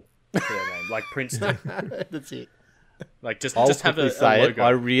symbol for their name, like Princeton. That's it. Like just I'll have quickly a say logo. it. I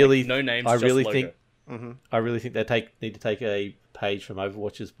really, Like, no names. I just really logo. think, I really think they need to take a page from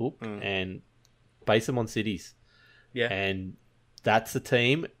Overwatch's book and base them on cities. Yeah. And that's the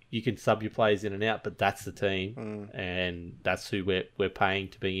team. You can sub your players in and out, but that's the team, and that's who we're paying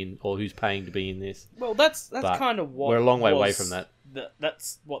to be in, or who's paying to be in this. Well, that's But kind of what we're a long way away was from that.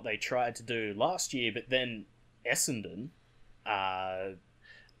 That's what they tried to do last year, but then Essendon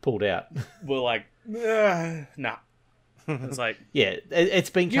Pulled out. were like, nah. It's like Yeah, it's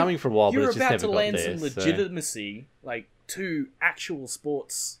been coming for a while, but you're it's just about never to got land there. some so- legitimacy, like to actual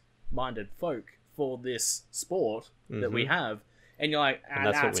sports-minded folk for this sport that we have, and you're like, And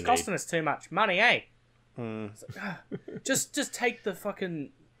that's what it's we costing us too much money, eh? It's like, just take the fucking.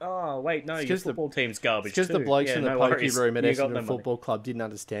 Oh wait, no, your 'cause the- football team's garbage. Because the too. blokes Yeah, in the no pokey worries. room at You got no Essendon money. Football Club didn't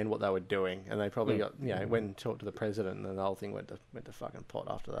understand what they were doing, and they probably got went and talked to the president, and then the whole thing went to fucking pot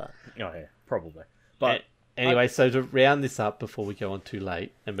after that. Oh yeah, probably. But Anyway, so to round this up before we go on too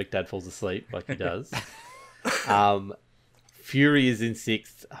late and McDad falls asleep like he does, Fury is in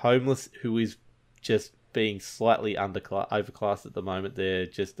 6th. Homeless, who is just being slightly overclassed at the moment. They're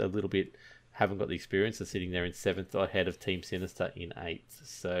just a little bit, haven't got the experience. They're sitting there in 7th ahead of Team Sinister in 8th.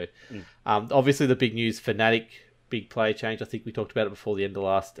 So obviously the big news, Fnatic, big player change. I think we talked about it before the end of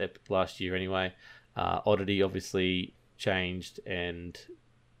last year anyway. Oddity obviously changed, and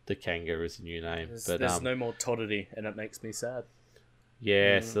the Kanga is a new name. there's no more Toddity, and it makes me sad.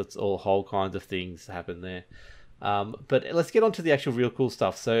 Yes, that's all whole kinds of things happen there. But let's get on to the actual real cool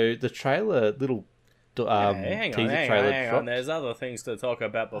stuff. So the trailer, little Hey, hang teaser on, trailer hang on. dropped. There's other things to talk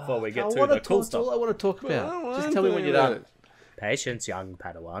about before we get I to wanna the cool talk- stuff. all I want to talk about. Well, Just I'm tell me when doing you're it. done. Patience, young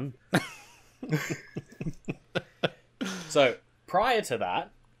Padawan. So prior to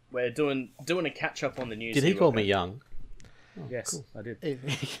that, we're doing a catch up on the news. Did he here, call okay? me young? Yes, I did.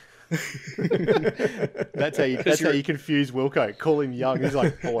 That's how you confuse Wilco. Call him young. He's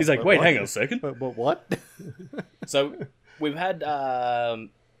like, He's like, wait, hang on a second. What? So we've had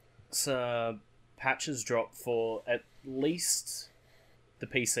some patches drop for at least the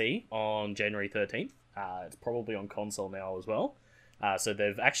PC on January 13th. It's probably on console now as well. So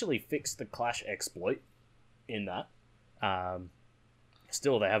they've actually fixed the Clash exploit in that.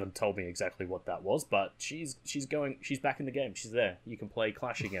 Still, they haven't told me exactly what that was, but she's back in the game. She's there. You can play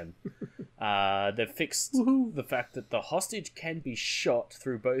Clash again. They've fixed the fact that the hostage can be shot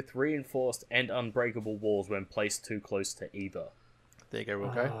through both reinforced and unbreakable walls when placed too close to either. There you go,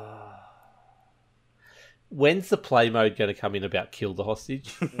 Wilco. When's the play mode going to come in about kill the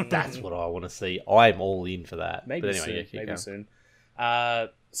hostage? That's what I want to see. I'm all in for that. Maybe But anyway, soon. yeah, keep Maybe going. soon.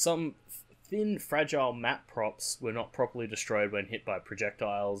 Some thin, fragile map props were not properly destroyed when hit by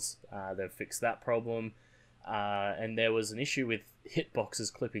projectiles. They've fixed that problem. And there was an issue with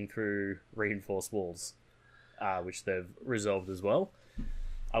hitboxes clipping through reinforced walls, which they've resolved as well.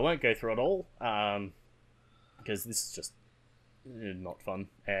 I won't go through it all, because this is just not fun,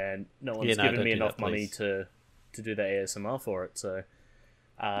 and no one's given don't me do enough that, money please. to do the ASMR for it. So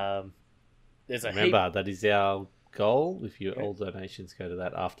there's a Remember, that is our goal. If all donations go to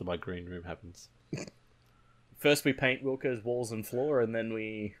that after my green room happens. first we paint Wilco's walls and floor, and then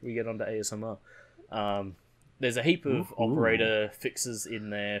we get onto ASMR. There's a heap of operator fixes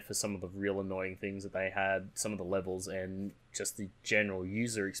in there for some of the real annoying things that they had, some of the levels, and just the general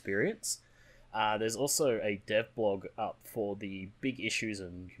user experience. There's also a dev blog up for the big issues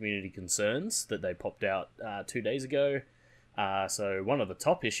and community concerns that they popped out 2 days ago. So one of the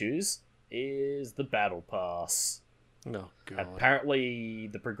top issues is the Battle Pass. Oh, God. Apparently,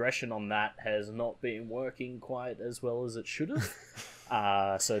 the progression on that has not been working quite as well as it should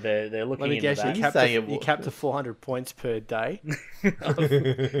have. So they're looking Let me into guess, that. you capped to 400 points per day.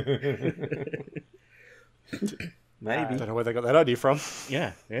 Maybe. I don't know where they got that idea from.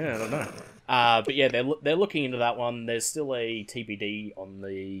 Yeah, I don't know. But yeah, they're looking into that one. There's still a TBD on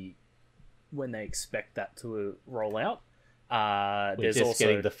when they expect that to roll out. We're There's just also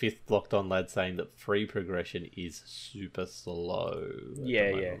getting the fifth locked on lad saying that free progression is super slow. at the Yeah,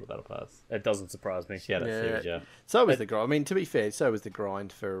 moment yeah. on the Battle Pass. it doesn't surprise me. Shout out to you. So was the grind. I mean, to be fair, so was the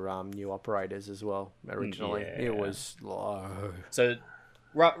grind for new operators as well. Originally, Yeah. it was low. So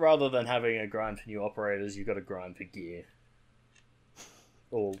rather than having a grind for new operators, you've got to grind for gear.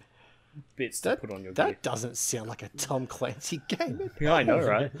 Or bits to put on your gear. That doesn't sound like a Tom Clancy game. Yeah, I know,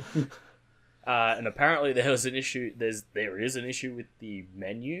 right? And apparently there was an issue. There is an issue with the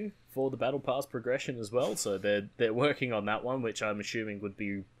menu for the Battle Pass progression as well. So they're working on that one, which I'm assuming would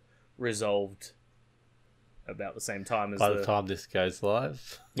be resolved about the same time as By the time this goes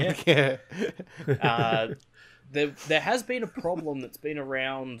live. Yeah. Yeah. There has been a problem that's been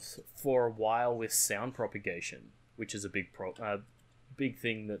around for a while with sound propagation, which is a big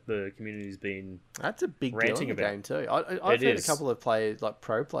thing that the community's been. That's a big deal ranting in the about. game too. I've It heard is. a couple of players, like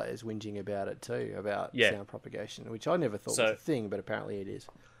pro players, whinging about it too, about Yeah. sound propagation, which I never thought So- was a thing, but apparently it is.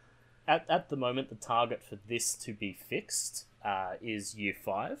 At the moment, the target for this to be fixed is Year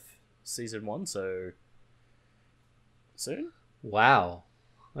 5, Season 1, so soon? Wow.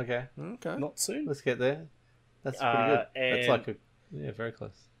 Okay. Okay. Not soon? Let's get there. That's pretty good. That's and- like very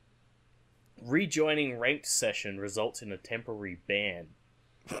close. Rejoining ranked session results in a temporary ban.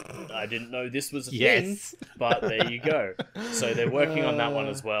 I didn't know this was a Yes. thing, but there you go. So they're working on that one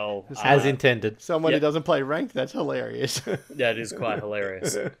as well. As intended. Someone Yep. who doesn't play ranked, that's hilarious. That is quite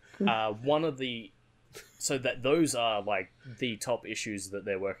hilarious. One of the those are like the top issues that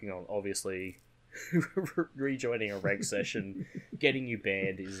they're working on. Obviously, rejoining a reg session, getting you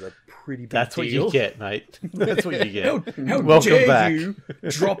banned is a pretty big That's what deal. you get, mate. That's what you get. How Welcome dare back. you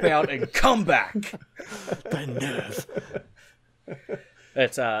drop out and come back? The nerve.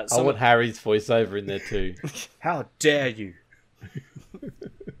 It's I want Harry's voiceover in there too. how dare you?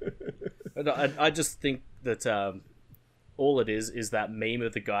 I just think that all it is that meme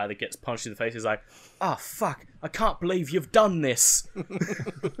of the guy that gets punched in the face. Is like, oh fuck, I can't believe you've done this.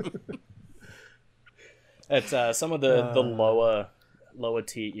 It's some of the lower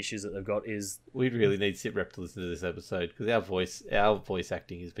tier issues that they've got is We really need SitRep to listen to this episode because our voice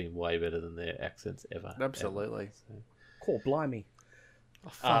acting has been way better than their accents ever. Absolutely. core blimey. I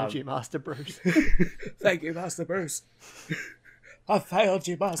failed you, Master Bruce. Thank you, Master Bruce. I failed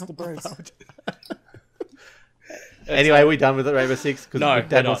you, Master Bruce. Anyway, we done with it, Rainbow Six? Because No,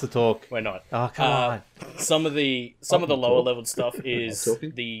 Dad we're wants to talk. We're not. Oh, come on. Some of the lower level stuff is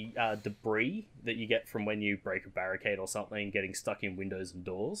talking. the debris that you get from when you break a barricade or something, getting stuck in windows and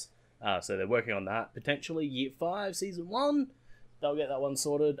doors. So they're working on that. Potentially Year 5, Season 1, they'll get that one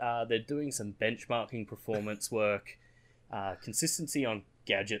sorted. They're doing some benchmarking performance work, consistency on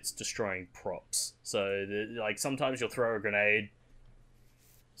gadgets destroying props. So like sometimes you'll throw a grenade,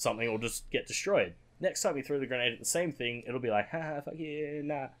 something will just get destroyed. Next time you throw the grenade at the same thing, it'll be like, haha, fuck yeah,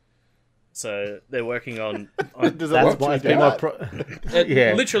 nah. So they're working on Does it That's work why through it's that? been my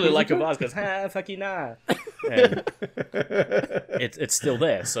yeah. literally like a vase goes, ha, fuck you, nah. And it's still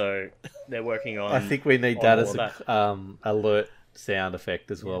there, so they're working on. I think we need on that all as of a alert sound effect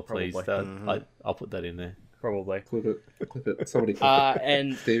as well, probably. please. I'll put that in there. probably. Clip it. Somebody clip it.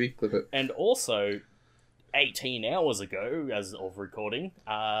 And Stevie, clip it. and also, 18 hours ago, as of recording,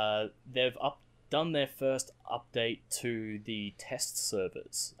 they've done their first update to the test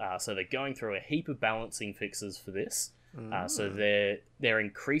servers. So they're going through a heap of balancing fixes for this. So they're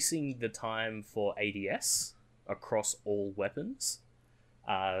increasing the time for ADS across all weapons.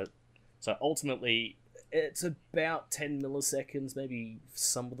 So ultimately, it's about 10 milliseconds. Maybe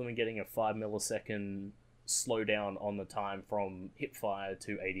some of them are getting a 5 millisecond slowdown on the time from hipfire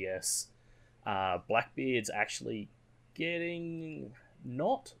to ADS. Blackbeard's actually getting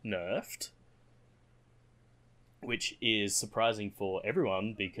not nerfed, which is surprising for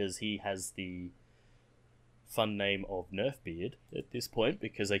everyone because he has the fun name of Nerfbeard at this point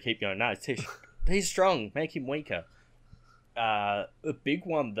because they keep going, no, He's strong. Make him weaker. A big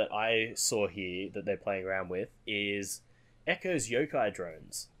one that I saw here that they're playing around with is Echo's yokai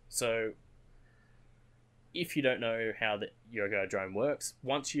drones. So, if you don't know how the yokai drone works,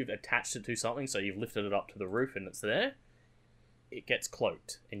 once you've attached it to something, so you've lifted it up to the roof and it's there, it gets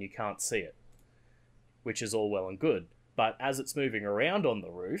cloaked and you can't see it, which is all well and good. But as it's moving around on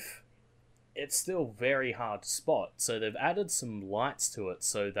the roof, it's still very hard to spot. So they've added some lights to it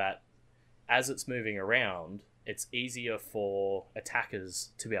so that as it's moving around, it's easier for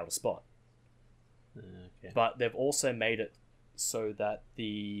attackers to be able to spot. Okay. But they've also made it so that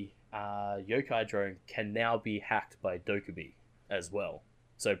the yokai drone can now be hacked by Dokkaebi as well.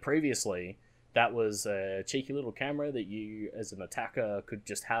 So previously, that was a cheeky little camera that you, as an attacker, could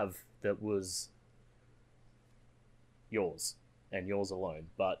just have that was yours and yours alone.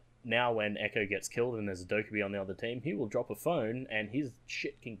 But now when Echo gets killed and there's a Dokkaebi on the other team, he will drop a phone and his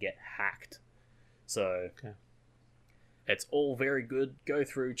shit can get hacked. So it's all very good. Go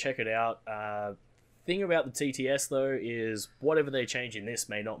through, check it out. Thing about the TTS though is whatever they change in this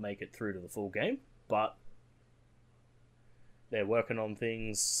may not make it through to the full game, but they're working on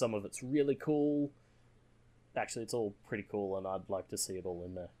things. Some of it's really cool. Actually, it's all pretty cool, and I'd like to see it all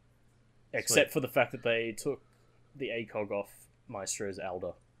in there. Except for the fact that they took the ACOG off Maestro's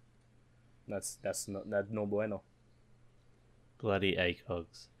Alda. That's no bueno. Bloody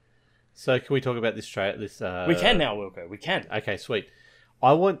ACOGs. So can we talk about this trailer? We can now, Wilco. We can. Okay, sweet.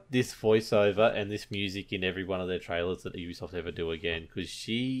 I want this voiceover and this music in every one of their trailers that Ubisoft ever do again, because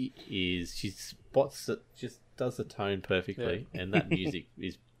she spots it, just does the tone perfectly, and that music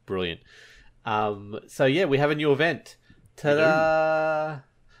is brilliant. So yeah, we have a new event. Ta-da!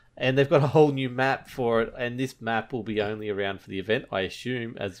 And they've got a whole new map for it, and this map will be only around for the event, I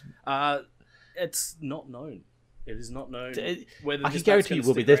assume. As it's not known. It is not known whether I this can guarantee map's you gonna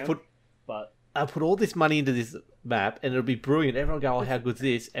will be. stick They've around, put. but I'll put all this money into this map, and it'll be brilliant. Everyone will go, "Oh, how good's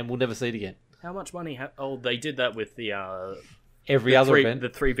this?" And we'll never see it again. how much money? They did that with the Every other event, the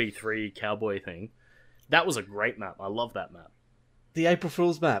 3v3 cowboy thing. That was a great map. I love that map. the April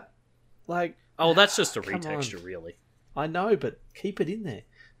Fool's map, like, Oh, that's just a Come retexture, on. really. I know, but keep it in there.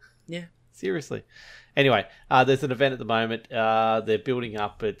 Yeah. Seriously. Anyway, there's an event at the moment. They're building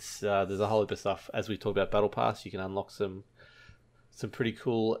up. There's a whole heap of stuff. As we talk about Battle Pass, you can unlock some pretty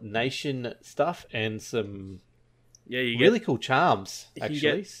cool nation stuff and some You really cool charms. You Actually,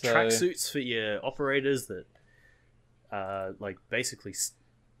 can get so, tracksuits for your operators that, like basically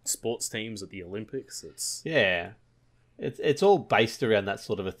sports teams at the Olympics. It's all based around that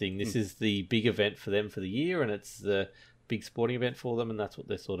sort of a thing. This is the big event for them for the year, and it's the big sporting event for them, and that's what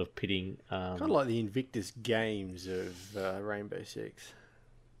they're sort of pitting. Kind of like the Invictus Games of Rainbow Six.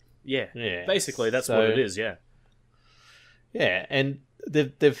 Yeah, Yeah. basically that's So- what it is. Yeah, Yeah, and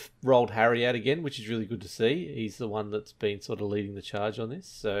they've rolled Harry out again, which is really good to see. He's the one that's been sort of leading the charge on this.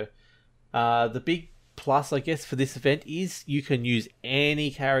 So the big plus, I guess, for this event is you can use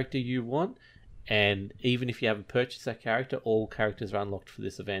any character you want, and even if you haven't purchased that character, all characters are unlocked for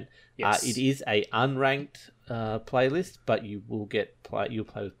this event. Yes. It is a unranked playlist, but you will you'll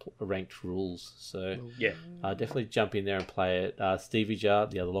play with ranked rules. So yeah. definitely jump in there and play it. Stevie Jar,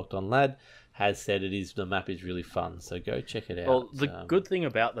 the other Locked On lad, has said the map is really fun. So go check it out. Well, the good thing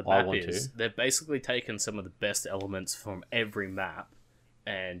about the I map want is to. they've basically taken some of the best elements from every map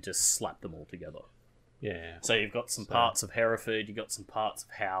and just slapped them all together. Yeah. So you've got some parts of Hereford, you've got some parts of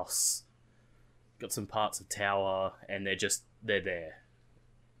House, got some parts of Tower, and they're there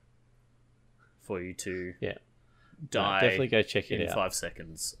for you to die definitely go check it in out. 5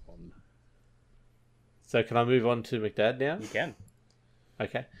 seconds. So can I move on to McDad now? You can.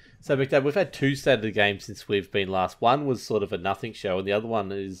 Okay. So McDad, we've had two State of the Game since we've been last. One was sort of a nothing show, and the other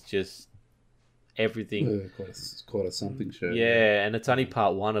one is just everything. Quite a something show. Yeah, and it's only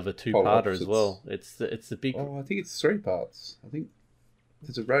part one of a two-parter as it's- well. It's the big. Oh, I think it's 3 parts. I think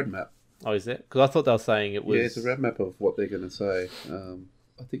there's a roadmap. Oh, is it? Because I thought they were saying it was. Yeah, it's a roadmap of what they're going to say.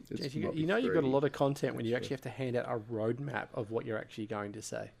 I think it's Jeez, might be you've got a 3. lot of content when you actually have to hand out a roadmap of what you're actually going to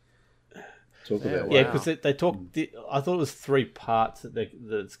say. Talk Yeah, about wow. Yeah, because they talked. I thought it was 3 parts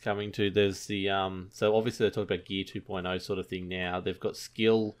that's coming to. There's the So obviously they're talking about Gear 2.0 sort of thing now. They've got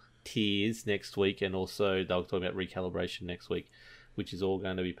skill tiers next week, and also they'll talk about recalibration next week, which is all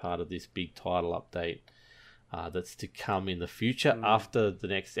going to be part of this big title update that's to come in the future after the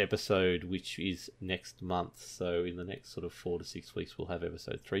next episode, which is next month. So in the next sort of 4 to 6 weeks, we'll have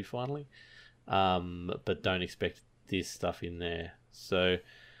episode 3 finally. But don't expect this stuff in there. So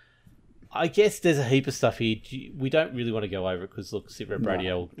I guess there's a heap of stuff here. We don't really want to go over it because, look, Sitrep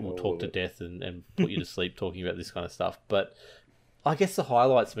Radio will talk to death and put you to sleep talking about this kind of stuff. But I guess the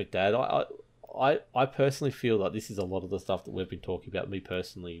highlights, McDad, I personally feel like this is a lot of the stuff that we've been talking about, me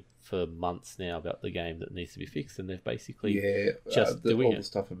personally, for months now about the game that needs to be fixed, and they've basically just doing all it. the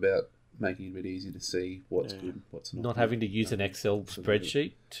stuff about making it a bit easy to see what's good, what's not. Not having to use an Excel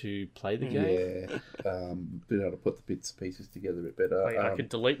spreadsheet to play the game. Yeah, being able to put the bits and pieces together a bit better. Wait, I could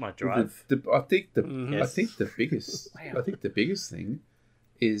delete my drive. I think the Yes. biggest thing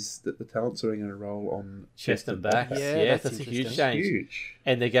is that the talents are going to roll on Chest and back. Yeah, Yes, that's that's a huge interesting. change. Huge,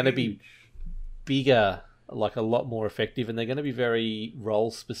 And they're going to be bigger, like a lot more effective, and they're going to be very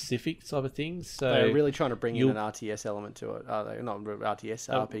role specific type of things. So They're really trying to bring in you'll- an RTS element to it, are they? Not RTS,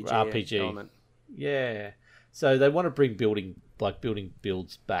 Oh, RPG, RPG. element. yeah, so they want to bring building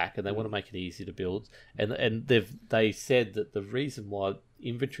builds back, and they want to make it easy to build. And they said that the reason why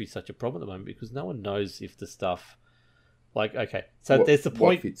inventory is such a problem at the moment because no one knows if the stuff. Like, okay, so there's the what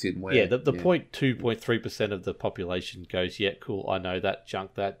point. fits in where. Yeah, the 0.2.3% of the population goes, yeah, cool, I know that,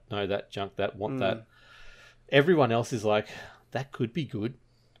 junk that, know that, junk that, want that. Everyone else is like, that could be good.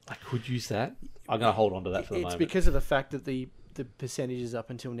 I could use that. I'm going to hold on to that for the It's moment. because of the fact that the percentages up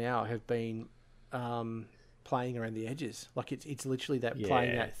until now have been playing around the edges. Like it's literally that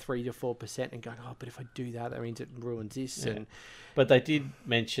playing Yeah. that 3 to 4% and going, oh, but if I do that, that means it ruins this. Yeah. And But they did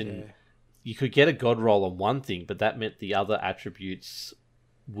mention you could get a god roll on one thing, but that meant the other attributes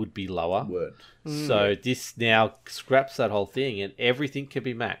would be lower. Word. So this now scraps that whole thing, and everything can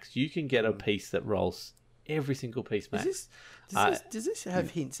be maxed. You can get a piece that rolls every single piece max. does this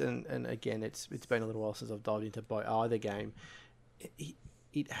have hints? And again, it's been a little while since I've dived into either game.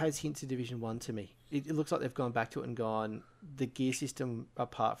 It has hints of Division 1 to me. It looks like they've gone back to it and gone, the gear system,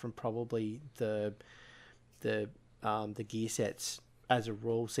 apart from probably the gear sets, as a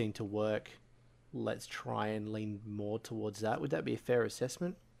rule, seem to work. Let's try and lean more towards that. Would that be a fair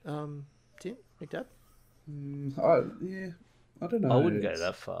assessment, Tim McDad? I don't know. I wouldn't go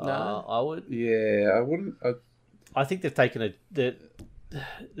that far. No. I would. Yeah, I wouldn't. I think they've taken I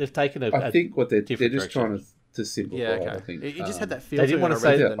think what they're different just direction. trying to simplify. Yeah, okay. I think It just had that feel. they to didn't it wanna when I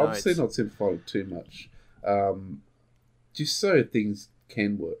say read that- the obviously notes. not simplifying it too much. Just so things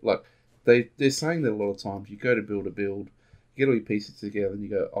can work. Like they're saying that a lot of times you go to build a build, you get all your pieces together, and you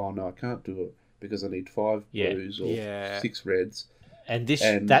go, oh no, I can't do it because I need 5 Yeah. blues or Yeah. 6 reds. And this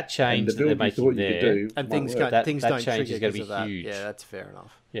And that change the that they're build you making thought you there. could do And won't things work. That- things that don't change trigger is gonna because be of that. huge. Yeah, that's fair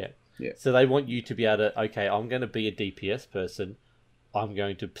enough. Yeah. Yeah. So they want you to be able to, okay, I'm going to be a DPS person. I'm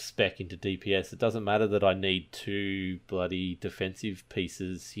going to spec into DPS. It doesn't matter that I need 2 bloody defensive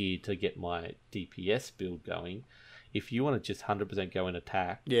pieces here to get my DPS build going. If you want to just 100% go in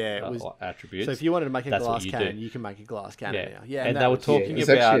attack Yeah, it was- attributes, So if you wanted to make a that's what glass you cannon, do. you can make a glass cannon Yeah. now. Yeah, And that they were was- talking There's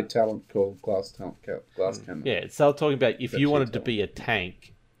about- actually a talent called glass cannon. Yeah, so I'm talking about if That's you your wanted to talent. be a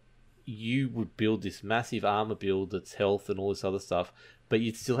tank, you would build this massive armor build that's health and all this other stuff, but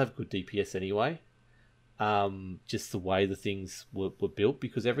you'd still have good DPS anyway. Just the way the things were built,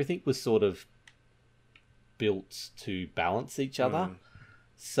 because everything was sort of built to balance each other.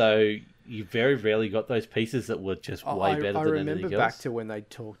 So you very rarely got those pieces that were just way better I than remember anything back else. to when they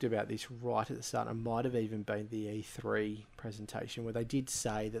talked about this right at the start. It might have even been the E3 presentation where they did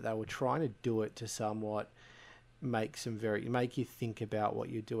say that they were trying to do it to somewhat make you think about what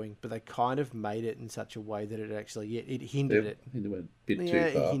you're doing, but they kind of made it in such a way that it actually it hindered it. It went a bit Yeah, too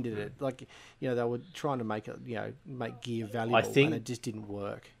it far. hindered it. Like, they were trying to make it, make gear valuable, think- and it just didn't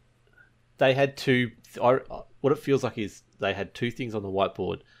work. They had what it feels like is they had 2 things on the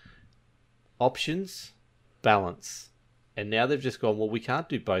whiteboard: options, balance. And now they've just gone, well, we can't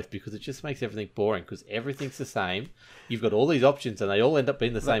do both because it just makes everything boring because everything's the same. You've got all these options and they all end up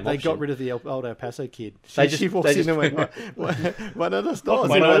being the same They option. got rid of the old El Paso kid. They She just- walks they in just- and went, "One of the stores."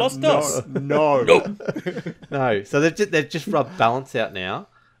 Bueno de los dos. No. No, so they've just rubbed balance out now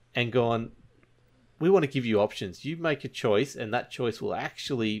and gone, we want to give you options. You make a choice and that choice will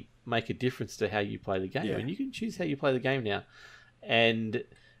actually make a difference to how you play the game. Yeah. And you can choose how you play the game now. And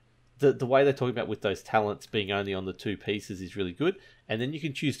the way they're talking about with those talents being only on the 2 pieces is really good. And then you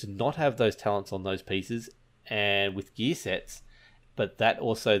can choose to not have those talents on those pieces and with gear sets. But that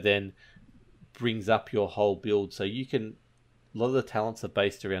also then brings up your whole build. So you can, a lot of the talents are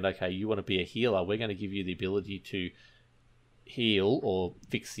based around, okay, you want to be a healer. We're going to give you the ability to heal or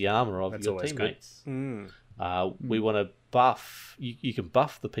fix the armor of That's your always good. teammates. We want to buff. You can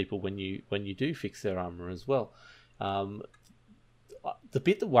buff the people when you do fix their armor as well. The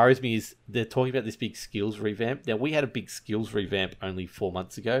bit that worries me is they're talking about this big skills revamp. Now, we had a big skills revamp only 4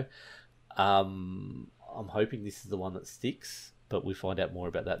 months ago. I'm hoping this is the one that sticks, but we find out more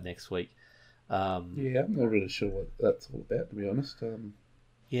about that next week. Yeah, I'm not really sure what that's all about, to be honest.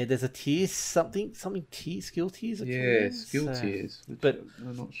 Yeah, there's a tier something tier skill tiers. Yeah, skill So- tiers. Which but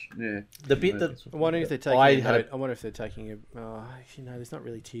I'm not yeah. the bit that- I wonder if they're taking. I a had a- note- I wonder if they're taking a. There's not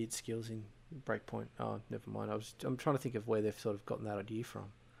really tiered skills in Breakpoint. Oh, never mind. I'm trying to think of where they've sort of gotten that idea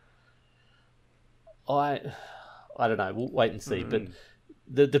from. I don't know. We'll wait and see. But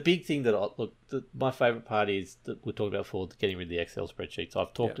the big thing that my favourite part is that we're talking about for getting rid of the Excel spreadsheets.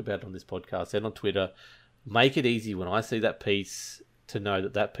 I've talked about it on this podcast and on Twitter. Make it easy when I see that piece to know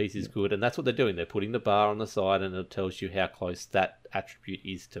that that piece is good, and that's what they're doing. They're putting the bar on the side, and it tells you how close that attribute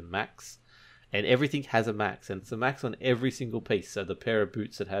is to max. And everything has a max, and it's a max on every single piece. So the pair of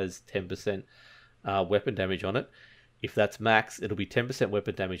boots that has 10% weapon damage on it, if that's max, it'll be 10%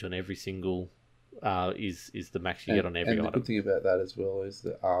 weapon damage on every single. Is the max you get on every and the item. good thing about that as well is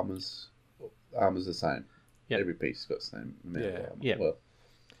the armor's the same. Yep. Every piece got the same amount of armor. Yeah. Well,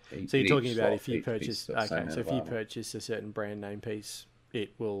 So you're talking each about slot, if you each piece purchase. got the same Okay, amount so of if you armor. purchase a certain brand name piece,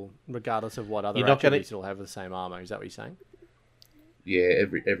 it will, regardless of what other You're not gonna- attributes, it'll have the same armor. Is that what you're saying? Yeah,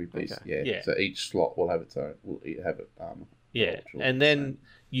 every piece. Okay. Yeah. Yeah. So each slot will have its own. Will have it armor. Yeah, Sure, and then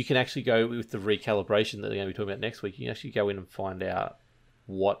you can actually go with the recalibration that they're going to be talking about next week. You can actually go in and find out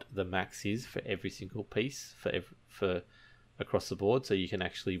what the max is for every single piece for across the board, so you can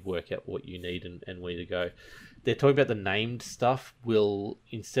actually work out what you need and where to go. They're talking about the named stuff will,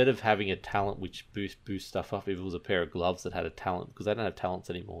 instead of having a talent which boost stuff up, if it was a pair of gloves that had a talent, because they don't have talents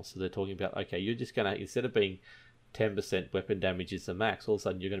anymore. So they're talking about, okay, you're just going to, instead of being 10% weapon damage is the max, all of a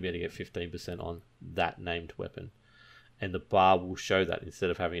sudden you're going to be able to get 15% on that named weapon. And the bar will show that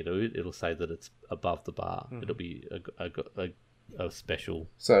instead of having it'll say that it's above the bar. It'll be a special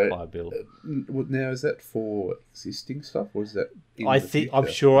buy build. Now, is that for existing stuff, or is that? I'm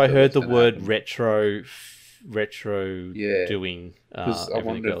sure I heard the word retro Yeah. doing. Because I everything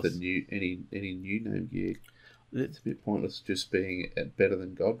wonder if else. any new name gear. It's a bit pointless just being better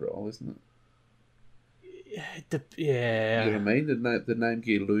than God Roll, isn't it? Yeah, You know what I mean? The name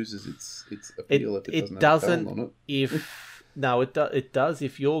gear loses its appeal if it doesn't have a doesn't. talent on it. It does.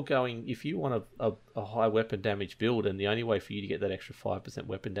 If you want a high weapon damage build, and the only way for you to get that extra 5%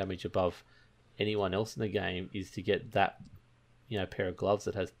 weapon damage above anyone else in the game is to get that, pair of gloves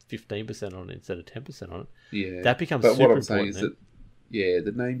that has 15% on it instead of 10% on it. Yeah, That becomes But super what I'm saying important. is that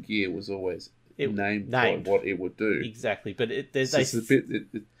the name gear was always named named. by what it would do. Exactly, but It's just a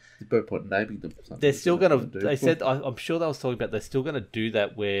bit. There's no point naming them. For something they're it's still not going to. do. They said, I'm sure they was talking about. They're still going to do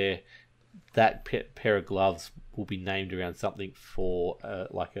that where that pair of gloves will be named around something for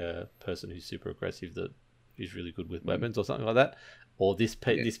like a person who's super aggressive that is really good with weapons or something like that. Or this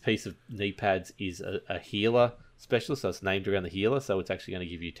piece of knee pads is a healer specialist, so it's named around the healer. So it's actually going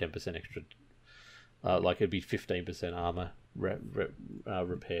to give you 10% extra. Like it'd be 15% armor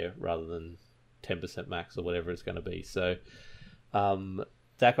repair rather than 10% max or whatever it's going to be. So.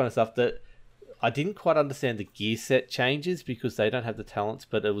 That kind of stuff that I didn't quite understand the gear set changes because they don't have the talents,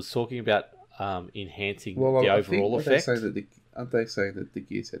 but it was talking about enhancing the overall effect. Aren't they saying that the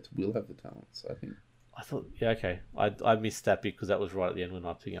gear sets will have the talents? I think. I thought, yeah, okay. I missed that because that was right at the end when I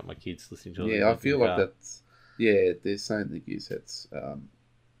was picking up my kids listening to it. Yeah, I feel like that's. Yeah, they're saying the gear sets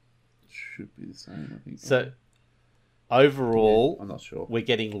should be the same. I think. So overall, I'm not sure. we're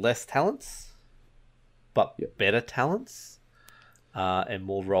getting less talents, but Yep. better talents. And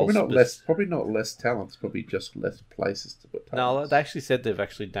more roles. Probably not less talents. Probably just less places to put No, talents. they actually said they've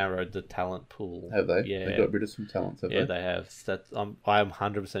actually narrowed the talent pool. Have they? Yeah, They got rid of some talents. Have yeah, they? they have. I am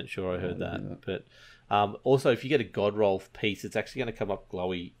 100% sure I heard I didn't know that. But also, if you get a God Roll piece, it's actually going to come up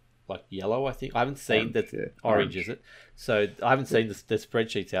glowy, like yellow. I think I haven't seen Orange, that. yeah. Orange, Orange. is it? So I haven't seen the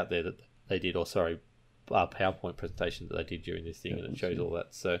spreadsheets out there that they did, or sorry, PowerPoint presentation that they did during this thing, Yeah, and it shows yeah. all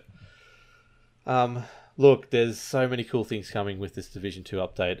that. So, look, there's so many cool things coming with this Division 2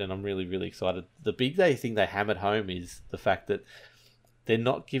 update, and I'm really, really excited. The big thing they hammered home is the fact that they're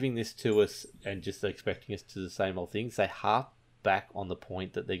not giving this to us and just expecting us to do the same old things. They harp back on the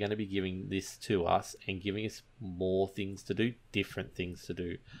point that they're going to be giving this to us and giving us more things to do, different things to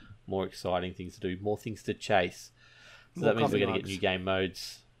do, more exciting things to do, more things to chase. So More that means we're coffee going to get mugs. new game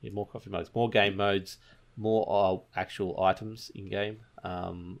modes, more coffee mugs, more game modes, more actual items in game.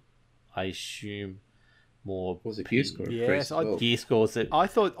 I assume more Was it gear score? Yes, increase as well? gear scores that I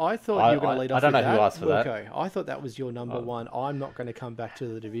thought you were going to lead I off don't with know who that. asked for that. Okay, I thought that was your number one. I'm not going to come back to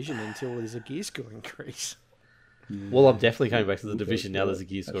the division until there's a gear score increase. Well, I'm definitely coming back to the division now. There's a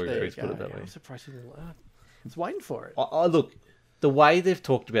gear score There you increase. Put it go. that way. I'm surprised you didn't. I was waiting for it. I look, the way they've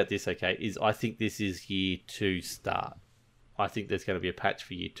talked about this, okay, is I think this is year 2 start. I think there's going to be a patch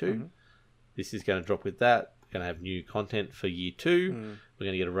for year 2. Mm-hmm. This is going to drop with that. We're going to have new content for year 2. We're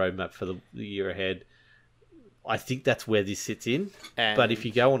going to get a roadmap for the year ahead. I think that's where this sits in. And But if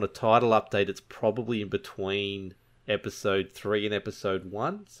you go on a title update, it's probably in between episode 3 and episode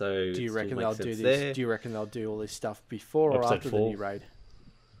 1. So do you it reckon still they'll makes do sense this? there. Do you reckon they'll do all this stuff before or Episode after 4? the new raid?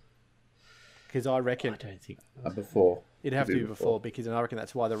 Because I reckon I don't think. Before. it'd have to be before, because I reckon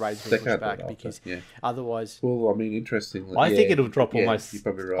that's why the raid's They been pushed can't do back, it after, because yeah. otherwise, Well, I mean, interestingly, I think yeah, it'll drop yeah, almost. You're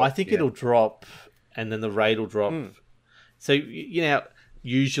probably right. I think yeah. it'll drop, and then the raid will drop. Hmm. So you know,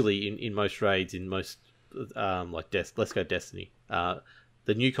 usually in most raids, in most like let's go Destiny,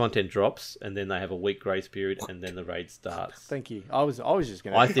 the new content drops, and then they have a week grace period, and then the raid starts. thank you. I was just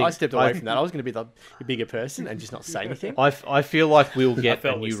going I to. think- I stepped away I- from that. I was going to be the bigger person and just not say anything. I feel like we'll get a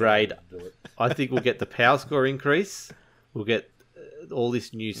felt we new said raid. we would do it. I think we'll get the power score increase. We'll get all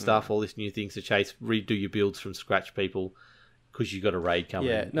this new stuff, all this new things to chase. Redo your builds from scratch, people, because you got a raid coming.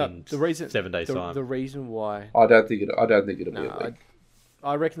 Yeah, no. in The reason 7 days time. the reason why I don't think it'll be a No, leak.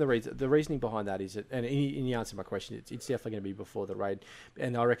 I reckon the reasoning behind that is that, and in the answer to my question, it's definitely going to be before the raid.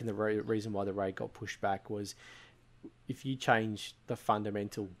 And I reckon the reason why the raid got pushed back was if you change the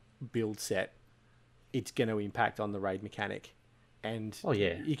fundamental build set, it's going to impact on the raid mechanic. And Oh,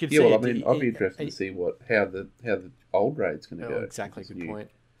 yeah. you could Yeah, see well, I it- mean, I'd be interested to see how the old raid's going to go. exactly, with this good new point.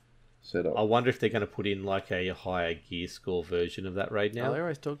 Setup. I wonder if they're going to put in like a higher gear score version of that raid No, now. they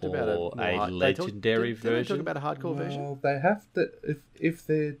always talked about or more a hard- legendary didn't they version. talk about a hardcore version? Well, they have to if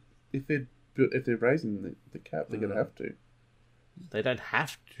they're raising the cap, they're going to have to. They don't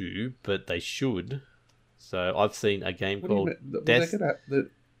have to, but they should. So I've seen a game What do you called mean? Well, Des- they're gonna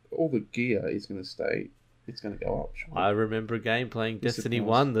all the gear is going to stay. It's going to go up. Surely. I remember a game playing Yes, it Destiny was.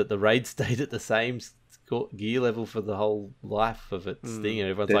 1 that the raid stayed at the same gear level for the whole life of its thing. And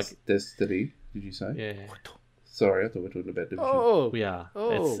everyone's like, Destiny. Did you say? yeah, Sorry, I thought we were talking about Division. Oh, we are.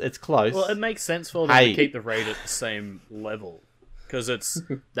 Oh. It's close. Well, it makes sense for them Hey. to keep the raid at the same level because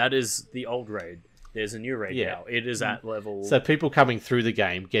that is the old raid. There's a new raid Yeah. now. It is at level. So people coming through the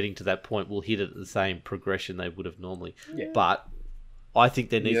game, getting to that point, will hit it at the same progression they would have normally. Yeah. But I think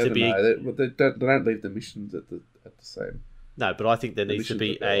there needs Yeah, to be they don't leave the missions at the same. no. But I think there The needs to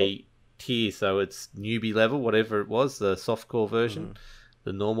missions be that go a tier, so it's newbie level, whatever it was, the softcore version,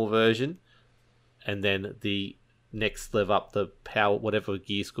 the normal version, and then the next level up, the power, whatever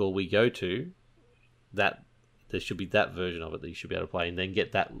gear score we go to. That there should be that version of it that you should be able to play, and then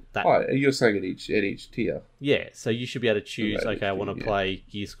get that. Oh, you're saying at each tier. Yeah, so you should be able to choose. Right, Okay, I want to yeah. play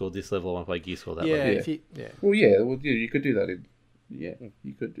gear score this level. I want to play gear score that yeah, level. if you, yeah. Well, yeah, you could do that in. Yeah,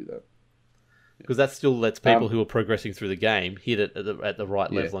 you could do that. Because that still lets people who are progressing through the game hit it at the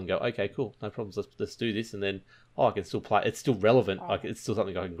right level Yeah. and go, okay, cool, no problems. Let's do this, and then I can still play. It's still relevant. It's still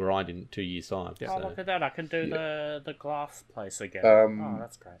something I can grind in 2 years time. oh, So. look at that! I can do the glass place again. Um, oh,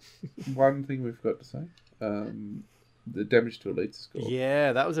 that's great. One thing we've got to say: the damage to elites score.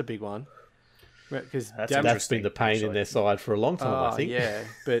 Yeah, that was a big one. Because That's That's been the pain actually. in their side for a long time. I think. yeah,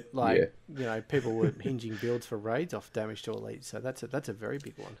 but like Yeah. you know, people were hinging builds for raids off damage to elite, so that's a very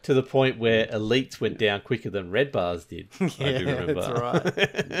big one. To the point where elites went down quicker than red bars did. I do remember. that's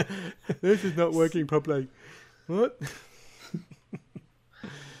right. This is not working properly. What?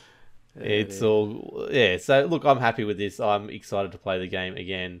 It's all yeah. So look, I'm happy with this. I'm excited to play the game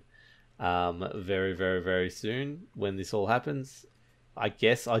again. Very, very, very soon when this all happens. I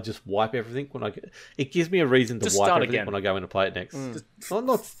guess I just wipe everything when I. It gives me a reason to Just wipe start everything again. when I go in to play it next. Well,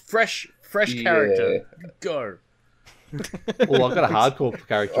 not Fresh Yeah. character. Go. well. I've got a hardcore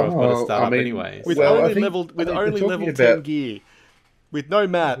character. I've got to Oh, start I up mean, anyway. With Well, I only think- level I think with they're only talking level about- 10 gear, with no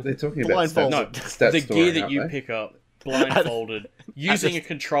map, They're talking about blindfolded. No, stats the storing, gear that aren't you they? pick up blindfolded using a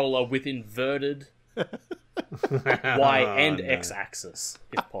controller with inverted Y and no. X axis,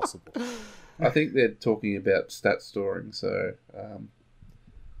 if possible. I think they're talking about stat storing, so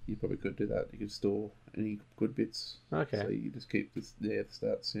you probably could do that. You could store any good bits. Okay. So you just keep the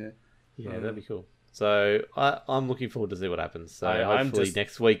stats, yeah. Yeah, that'd be cool. So I'm looking forward to see what happens. So I'm hopefully just-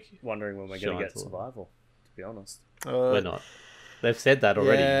 next week Wondering when we're going to get Shines a lot. survival. To be honest. we're not. They've said that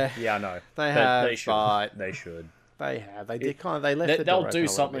already. Yeah, Yeah, I know. They But have, They should. but- They should. they have. They did kind of. They left. the They'll door open do a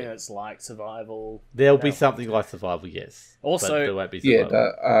little something bit. that's like survival. There'll be They'll- something like survival, yes. Also- but there won't be Yeah,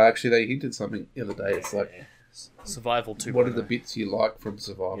 survival. actually, they hinted something the other day. It's like, Survival 2.0. what are the bits you like from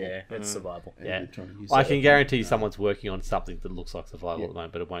survival? Yeah, it's survival. And Yeah. they're trying to use I that. can guarantee someone's working on something that looks like survival at the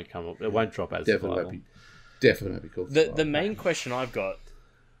moment, but it won't come up. It won't drop as Definitely survival. won't be. Definitely won't be called The survival. main question I've got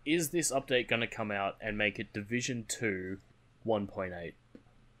is this update going to come out and make it Division 2 1.8?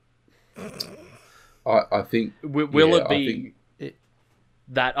 I think. Will yeah, it I be think-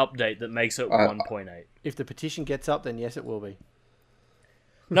 that update that makes it I- 1.8? If the petition gets up, then yes, it will be.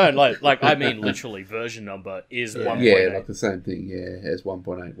 No, like I mean, literally, version number is 1.8. Yeah, like the same thing. Yeah, as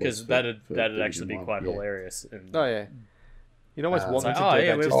 1.8. Because that'd actually be quite hilarious. And, Oh yeah. You'd almost want them it's to like, do oh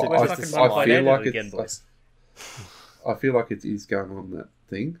yeah, that we're, just to we're I fucking just- I 1.8 feel like again, it's boys. I feel like it is going on that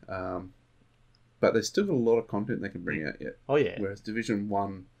thing, but there's still got a lot of content they can bring out yet. Oh yeah. Whereas Division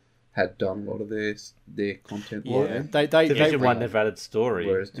 1 had done a lot of their content. Yeah, line. they Division 1 never added story.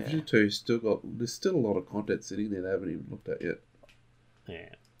 Whereas Division 2 there's still a lot of content sitting there they haven't even looked at yet. Yeah.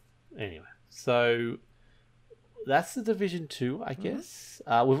 Anyway, so that's the Division 2, I guess.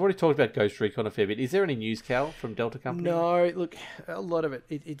 We've already talked about Ghost Recon a fair bit. Is there any news, Cal, from Delta Company? No, look, a lot of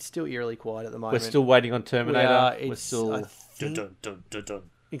it's still eerily quiet at the moment. We're still waiting on Terminator. We are, We're still... I Dun, think, dun, dun, dun, dun.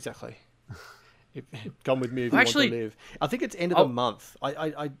 exactly. Come with me if you Actually- want to live. I think it's end of the month. There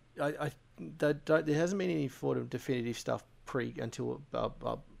hasn't been any sort of definitive stuff until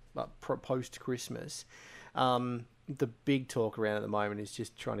post Christmas. The big talk around at the moment is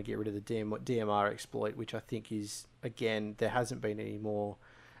just trying to get rid of the DMR exploit, which I think is, again, there hasn't been any more,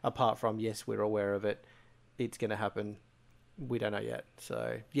 apart from, yes, we're aware of it, it's going to happen, we don't know yet.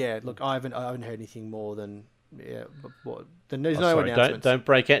 So, yeah, look, I haven't heard anything more than, there's no sorry, announcements. don't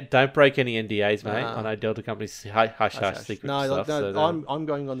break any NDAs, mate. Nah. I know Delta Company's hush secret No, stuff. no, so I'm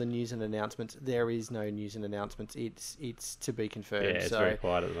going on the news and announcements. There is no news and announcements. It's to be confirmed. yeah, it's so, very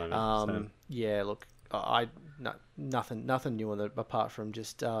quiet at the moment. so. yeah, look, nothing new on that apart from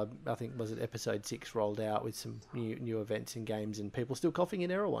just I think was it episode 6 rolled out with some new events and games and people still coughing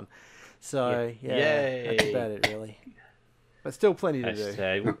in Erewhon. So yeah, that's Yay. about it really. But still plenty to do.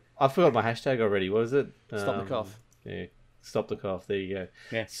 Hashtag. I forgot my hashtag already. What was it? Stop the cough. Yeah, stop the cough. There you go.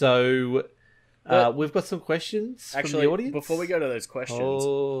 Yeah. So we've got some questions Actually, from the audience. before we go to those questions,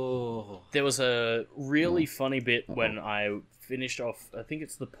 Oh, there was a really funny bit when I finished off. I think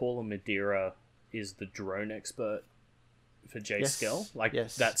it's the Paula Madeira is the drone expert for J Yes. Skell, like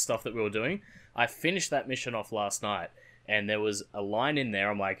Yes. that stuff that we were doing. I finished that mission off last night, and there was a line in there.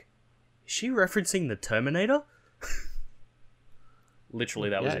 I'm like, is she referencing the Terminator? Literally,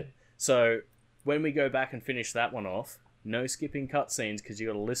 that was Yeah. it. So when we go back and finish that one off, no skipping cutscenes because you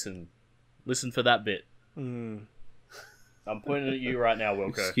got to listen for that bit. Mm. I'm pointing at you right now,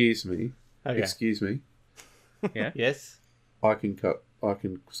 Wilco. Excuse me. okay. Excuse me. Yes, I can skip. the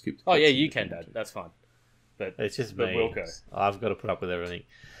Oh yeah, cutscene you if can, want Dad. to. That's fine. But it's just but me. Wilco. I've got to put up with everything.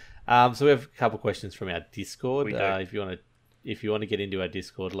 So we have a couple of questions from our Discord. We do. If you want to get into our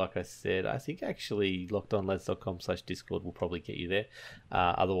Discord, like I said, I think actually lockedonlads.com/Discord will probably get you there.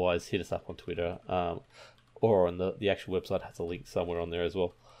 Otherwise, hit us up on Twitter or on the actual website has a link somewhere on there as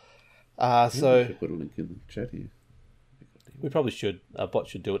well. So Should put a link in the chat here. we probably should. A bot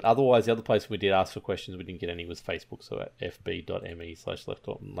should do it. Otherwise, the other place we did ask for questions, we didn't get any, was Facebook. So at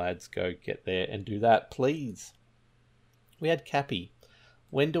fb.me/leftonlads, go get there and do that, please. We had Cappy.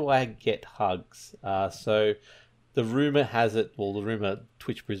 When do I get hugs? So the rumour has it, well, the rumour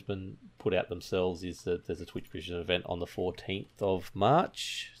Twitch Brisbane put out themselves is that there's a Twitch Brisbane event on the 14th of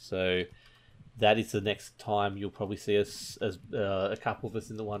March. So that is the next time you'll probably see us, as a couple of us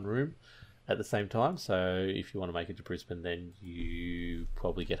in the one room at the same time. So if you want to make it to Brisbane, then you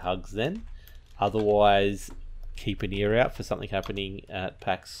probably get hugs then. Otherwise, keep an ear out for something happening at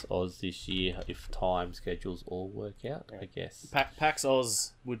PAX Oz this year if time schedules all work out, I guess. PAX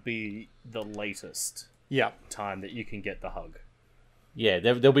Oz would be the latest Yeah. time that you can get the hug. Yeah,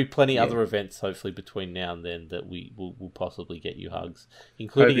 there'll be plenty other events hopefully between now and then that we will possibly get you hugs,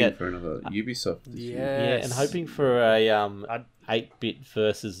 including Hoping at for another Ubisoft this year. yeah, and hoping for a 8-bit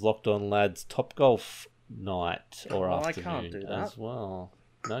versus Locked On Lads Top Golf night or Oh, I afternoon can't do that. as well.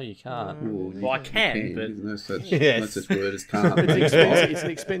 No, you can't. Well, Well, I can, but- There's no such, Yes. no such word as can't. It's an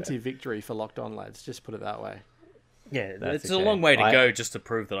expensive victory for Locked On Lads, just put it that way. Yeah, That's it's okay. a long way to I- go just to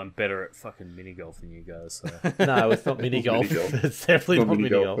prove that I'm better at fucking mini golf than you guys. So. No, it's not mini golf. Mini-golf. It's definitely not mini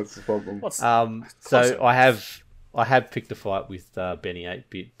golf. That's the problem. What's So closer. I have picked a fight with Benny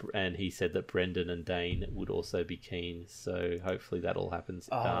 8-bit, and he said that Brendan and Dane would also be keen. So hopefully that all happens.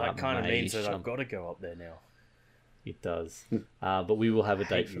 that kind of means that May-ish. I've got to go up there now. It does, but we will have a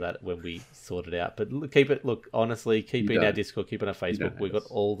date for that when we sort it out. But keep it honestly, keep it in our don't. Discord, keep it on our Facebook. don't We've have got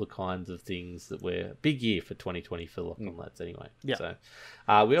us. all the kinds of things that we're big year for 2020 for Locked On Lads anyway. Yeah. So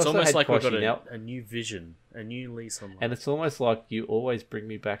we It's also almost had like we've Koshi got now, a new vision, a new lease on life. and it's almost like you always bring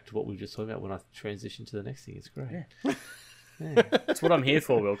me back to what we were just talking about when I transition to the next thing. It's great. That's what I'm here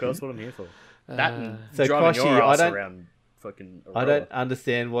for, Wilco. That's what I'm here for. That and So driving Koshi, your I ass don't- around fucking I Aurora. don't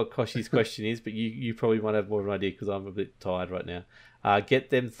understand what Koshi's question is, but you probably might have more of an idea because I'm a bit tired right now.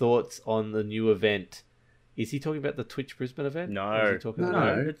 Get them thoughts on the new event. Is he talking about the Twitch Brisbane event? No. Or is he talking No,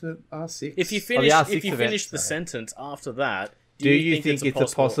 about no, it's an R6. If you the finish, R6 if you event. finish the sentence after that, Do you think it's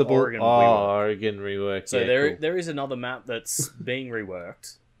a possible Oregon rework? Oregon rework? So Yeah, cool. there is another map that's being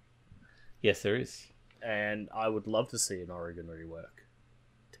reworked, Yes, there is. and I would love to see an Oregon rework,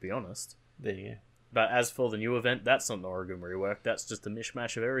 to be honest. There you go. But as for the new event, that's not an Oregon rework. That's just a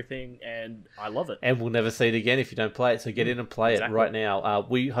mishmash of everything, and I love it. And we'll never see it again if you don't play it. So get in and play Exactly. it right now.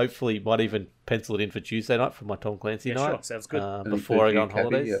 We hopefully might even pencil it in for Tuesday night for my Tom Clancy Yeah, night. sure, sounds good. And Before I if go you're on happy,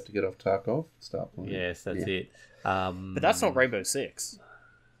 holidays. you have to get off Tarkov, start playing. Yes, that's Yeah. it. But that's not Rainbow Six.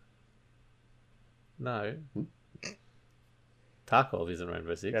 No. Tarkov isn't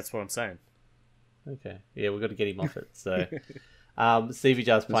Rainbow Six. That's what I'm saying. Okay. Yeah, we've got to get him off it. So, Stevie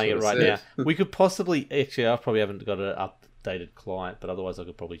Jar's playing it what I right now. said. We could possibly... Actually, I probably haven't got an updated client, but otherwise I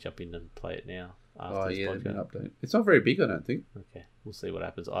could probably jump in and play it now after Oh this yeah, there's been an podcast. update. It's not very big, I don't think. Okay, we'll see what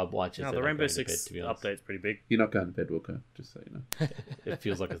happens. I might just No, end the up Rainbow going to bed, Six to be honest. update's pretty big. You're not going to bed, Wilco. Just so you know. It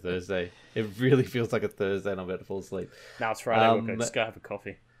feels like a Thursday. It really feels like a Thursday and I'm about to fall asleep. Now it's Friday. Um, We'll just go have a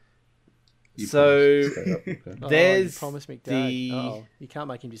coffee. You So- promised to stay up, Wilco. Oh, There's you promised McDad. the- Oh, you can't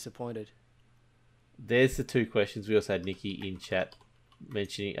make him disappointed. There's the two questions. We also had Nikki in chat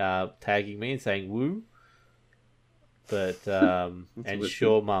mentioning, tagging me and saying woo. But, and weird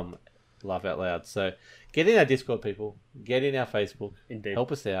sure mum, laugh out loud. So get in our Discord, people. Get in our Facebook. Indeed.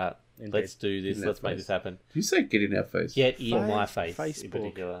 Help us out. Indeed. Let's do this. In our Let's make face. this happen. Did you say get in our face? Get in my face in Facebook.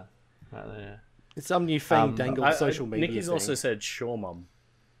 particular. Right there. It's some new fandangled I- social media Nikki's thing. also said sure, mum.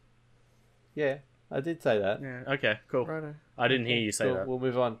 Yeah, I did say that. Yeah. Okay. Cool. Righto. I didn't hear you say Cool, that. We'll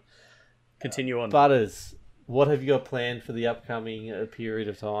move on. Continue on. Butters, what have you got planned for the upcoming period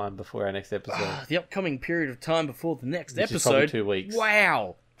of time before our next episode? The upcoming period of time before the next Which is probably episode. 2 weeks.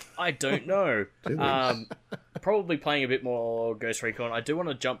 Wow. I don't know. 2 weeks. Probably playing a bit more Ghost Recon. I do want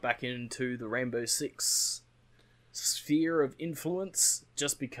to jump back into the Rainbow Six sphere of influence,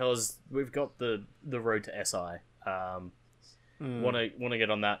 just because we've got the road to SI. Want to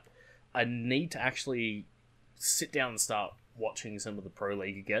get on that. I need to actually sit down and start watching some of the Pro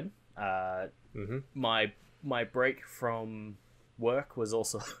League again. My break from work was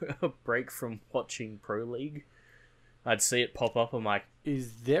also a break from watching Pro League. I'd see it pop up. I'm like,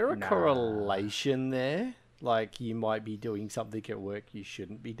 Is there a Nah. correlation there? Like you might be doing something at work you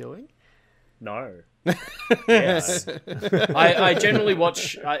shouldn't be doing? no. Yes. I generally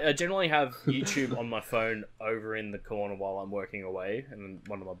watch. I generally have YouTube on my phone over in the corner while I'm working away, and then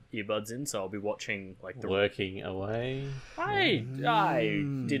one of my earbuds in, so I'll be watching like the. Working away. I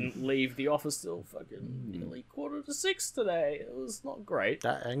didn't leave the office till fucking nearly 5:45 today. It was not great.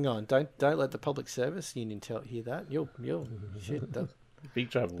 Hang on, don't let the public service union hear that. You'll shit.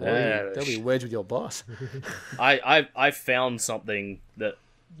 Big trouble. There'll be words with your boss. I found something that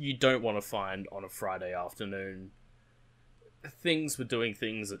you don't want to find on a Friday afternoon. Things were doing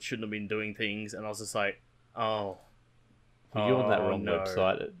things that shouldn't have been doing things, and I was just like, oh. You're on that Oh, wrong no.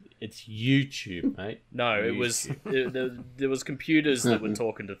 website. It's YouTube, mate. No, it was there was computers that were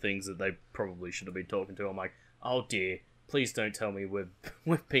talking to things that they probably should have been talking to. I'm like, oh dear, please don't tell me we're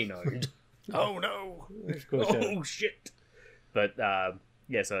Pino'd. Oh no! Oh shit! But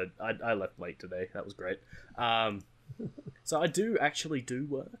yeah, so I left late today. That was great. So I do actually do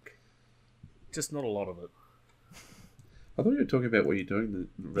work, just not a lot of it. I thought you were talking about what you're doing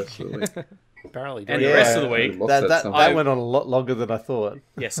the rest of the week. Apparently, And don't the rest of the I week, lost That somehow. went on a lot longer than I thought.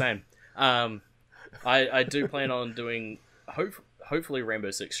 yeah, same. I do plan on doing hopefully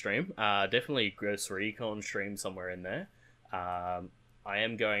Rainbow Six stream. Definitely Ghost Recon stream somewhere in there. I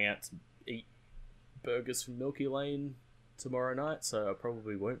am going out to eat burgers from Milky Lane tomorrow night, so I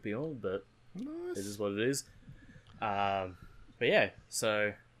probably won't be on, but it is what it is. But yeah,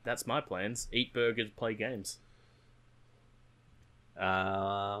 so that's my plans. Eat burgers, play games.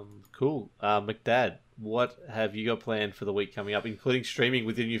 Cool. McDad, what have you got planned for the week coming up, including streaming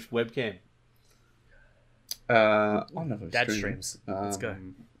with your new webcam? I'll never Dad stream. streams. Let's go.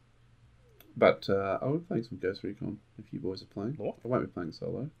 But I will be playing some Ghost Recon if you boys are playing. What? I won't be playing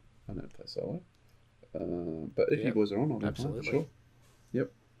solo. I don't play solo. But if you boys are on, I'll be Absolutely. playing. Sure.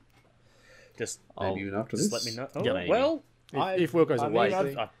 Yep. Just Maybe even after just this. let me know. Oh, Yeah, maybe. well, If Will goes away,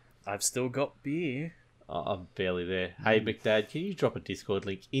 I've still got beer. I'm barely there. Hey, McDad, can you drop a Discord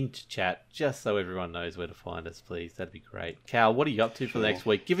link into chat just so everyone knows where to find us, please? That'd be great. Cal, what are you up to for the next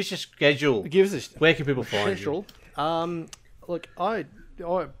week? Give us your schedule. give us a Where can people find you? schedule. Look, I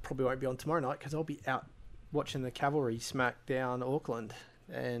probably won't be on tomorrow night because I'll be out watching the Cavalry smack down Auckland,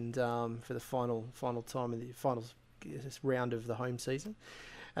 and for the final time of the final round of the home season.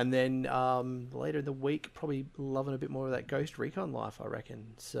 And then later in the week, probably loving a bit more of that Ghost Recon life, I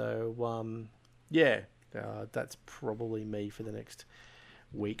reckon. So, yeah, that's probably me for the next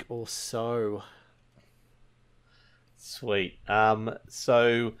week or so. Sweet.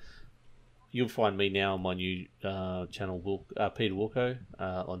 So you'll find me now on my new channel, Peter Wilco,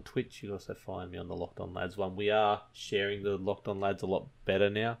 on Twitch. You can also find me on the Locked On Lads one. We are sharing the Locked On Lads a lot better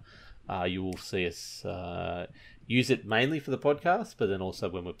now. You will see us use it mainly for the podcast, but then also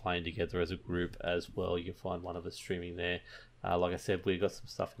when we're playing together as a group as well. You can find one of us streaming there. Like I said, we've got some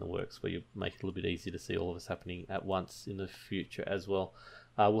stuff in the works where you make it a little bit easier to see all of us happening at once in the future as well.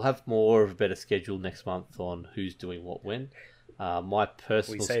 We'll have more of a better schedule next month on who's doing what when. My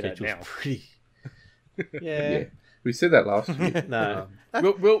personal schedule is pretty... Yeah. We said that last year. No.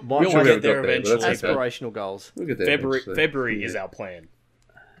 We'll sure we get there got there, but eventually. that's okay. Aspirational goals. We'll get there February, eventually. February is our plan.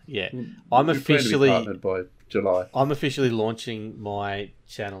 Yeah. We plan to be partnered by July. I'm officially launching my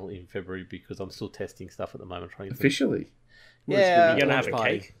channel in February because I'm still testing stuff at the moment. Trying to Officially. Yeah. You're going to launch have a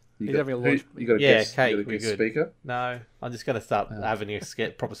party. cake? He's having a launch. You got a Yeah, guest, cake, you got a we're guest good. speaker? No, I'm just going to start having a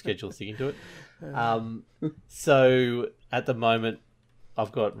proper schedule sticking to it. So at the moment,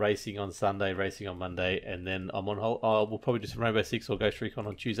 I've got racing on Sunday, racing on Monday, and then I'm on. We'll probably do some Rainbow Six or Ghost Recon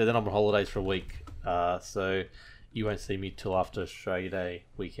on Tuesday. Then I'm on holidays for a week, so you won't see me till after Australia Day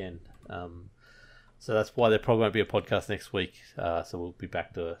weekend. So that's why there probably won't be a podcast next week. So we'll be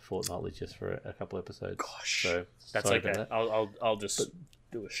back to fortnightly just for a couple episodes. Gosh, so that's sorry okay. about that. I'll just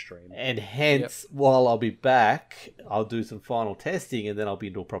do a stream. And hence, while I'll be back, I'll do some final testing, and then I'll be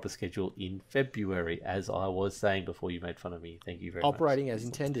into a proper schedule in February, as I was saying before you made fun of me. Thank you very much. Operating as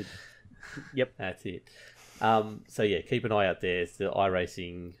intended. Yep. That's it. So yeah, keep an eye out there. It's the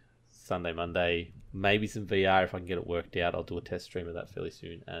iRacing Sunday, Monday. Maybe some VR if I can get it worked out. I'll do a test stream of that fairly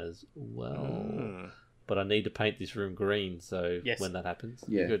soon as well. But I need to paint this room green, so Yes. when that happens,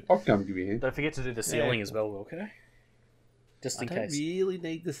 Yeah. good. I'll come give you a hand. Don't forget to do the ceiling as well, Wilco. Just I in don't case. really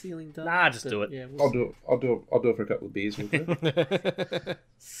need the ceiling done. Nah, just but do it. Yeah, we'll I'll see. do it. I'll do it for a couple of beers. Wilco.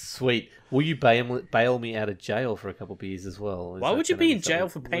 Sweet. Will you bail me out of jail for a couple of beers as well? Is Why that would you gonna be be in jail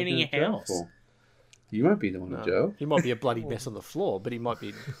something for painting What are you your going house? for? You won't be the one in jail. He might be a bloody mess on the floor, but he might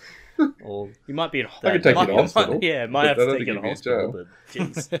be. Or You might be in. I could take you to hospital. Yeah, might but have I to don't take you think to you'd be in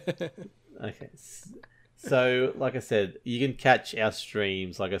hospital. But jeez. okay. So, like I said, you can catch our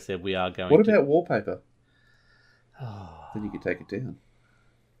streams. Like I said, we are going. What to... about wallpaper? Then you could take it down.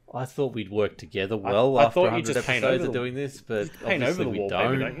 I thought we'd work together well I after thought 100 you'd just paint episodes over of the- doing this, but paint obviously over the we wallpaper,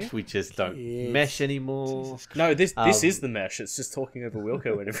 don't. don't you? We just don't Yes. mesh anymore. No, this Um, is the mesh. It's just talking over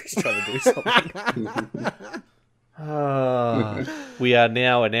Wilco whenever he's trying to do something. We are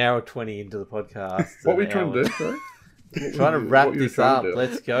now an hour 20 into the podcast. What were An you trying hour- to do? Sorry? Trying to wrap What were you this trying up. to do?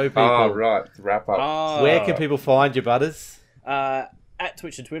 Let's go, people. Oh, right. Wrap up. Where can people find you, Butters? At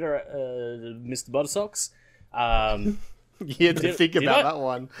Twitch and Twitter, Mr. Buttersocks. You had to Did- think did about I? that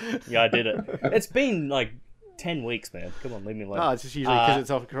one. Yeah, I did it. It's been like 10 weeks, man. Come on, leave me alone. Oh, it's just usually because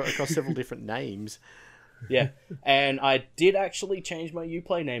it's across several different names. Yeah, and I did actually change my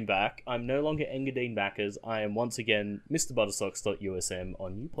Uplay name back. I'm no longer Engadine Backers. I am once again Mr. Buttersocks.usm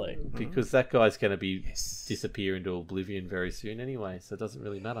on Uplay. Because that guy's going to be disappear into oblivion very soon anyway, so it doesn't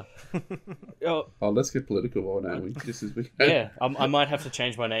really matter. Oh, Oh, let's get political, why don't we? Just as we yeah, I might have to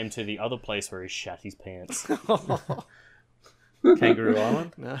change my name to the other place where he shat his pants. Kangaroo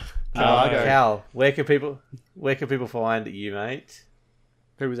Island. No. Cal, where can people find you, mate?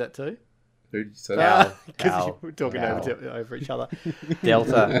 Who was that to? Who did you say? Cal. Because Cal. we're talking Cal. over each other.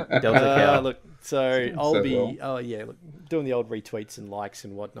 Delta Cal. Look, so I'll so be well. doing the old retweets and likes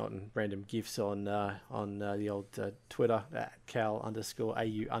and whatnot and random gifs on the old Twitter at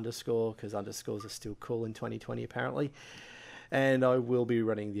cal_au_ because underscores are still cool in 2020 apparently. And I will be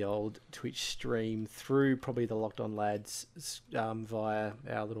running the old Twitch stream through probably the Locked On Lads via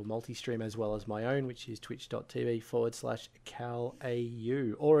our little multi-stream as well as my own, which is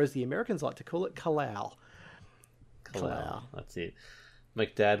twitch.tv/CalAU, or as the Americans like to call it, Kalau. Kalau. That's it.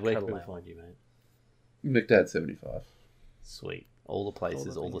 McDad, where can Kalau. people find you, mate? McDad 75. Sweet. All the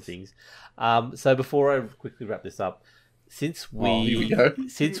places, all the things. things. So before I quickly wrap this up, since Oh, here we go.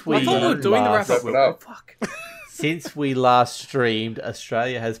 since we I thought we were doing the wrap last, up. Wrap it up. Fuck. since we last streamed,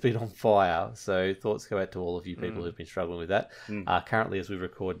 Australia has been on fire. So thoughts go out to all of you people who've been struggling with that. Currently, as we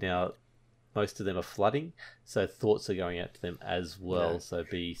record now, most of them are flooding. So thoughts are going out to them as well. Yeah. So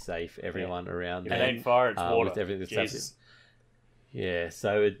be safe, everyone around If it there. ain't fire, it's water. With everything that's Jesus. happening. Yeah,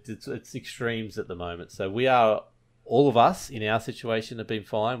 so it's extremes at the moment. So we are, all of us in our situation have been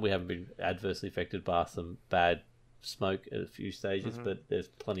fine. We haven't been adversely affected by some bad smoke at a few stages, but there's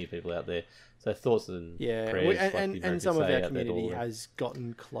plenty of people out there So thoughts and Yeah, prayers, like the and Americans some of say our out that community all- has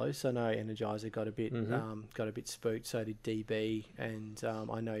gotten close. I know Energizer got a bit got a bit spooked. So did DB, and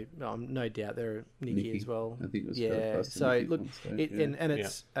I know no doubt there are Nikki as well. I think it was yeah. close to So Nikki at look, one stage, it, yeah.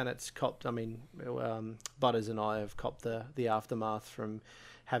 and it's copped. I mean, Butters and I have copped the aftermath from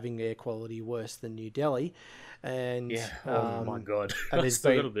having air quality worse than New Delhi, and Yeah. Oh my god. and I there's still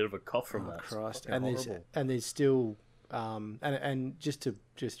been- got a bit of a cough from Oh that. It's Christ! fucking horrible. And there's still and just to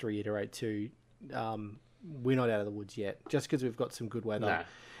reiterate too, we're not out of the woods yet. Just because we've got some good weather, Nah.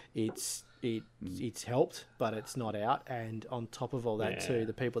 it's helped, but it's not out. And on top of all that Yeah. too,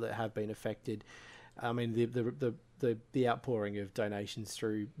 the people that have been affected, I mean the outpouring of donations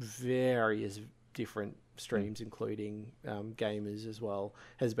through various different streams, including gamers as well,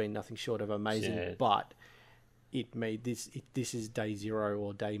 has been nothing short of amazing. Yeah. But it made this is day 0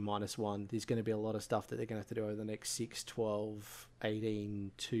 or day -1. There's going to be a lot of stuff that they're going to have to do over the next 6, 12,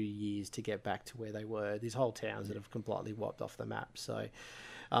 18, 2 years to get back to where they were. There's whole towns that have completely wiped off the map. So,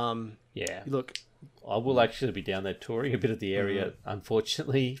 Yeah. look, I will actually be down there touring a bit of the area,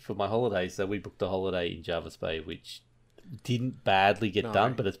 unfortunately, for my holidays. So we booked a holiday in Jarvis Bay, which didn't badly get No.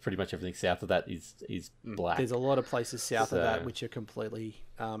 done, but it's pretty much everything south of that is black. there's a lot of places south of that So- which are completely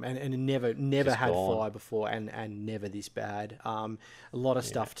and never Just had gone. fire before and never this bad. A lot of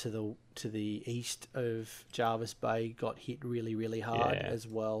stuff to the east of Jarvis Bay got hit really, really hard Yeah. as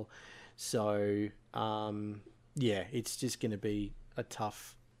well. So yeah, it's just going to be a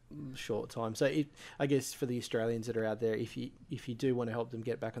tough short time. So I guess for the Australians that are out there, if you do want to help them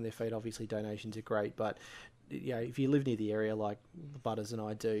get back on their feet, obviously donations are great, but you know, if you live near the area like Butters and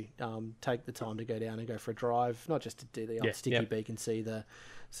I do, take the time to go down and go for a drive, not just to do the old sticky beak and see the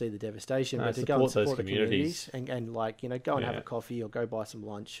devastation, No, but to go and support those support the communities communities. and like, you know, go and have Yeah. a coffee or go buy some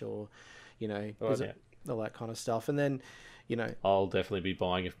lunch or, you know, Oh, visit, all that kind of stuff. And then, you know, I'll definitely be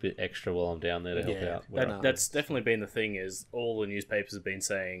buying a bit extra while I'm down there to help Yeah. out. where That, I that's definitely been the thing. Is all the newspapers have been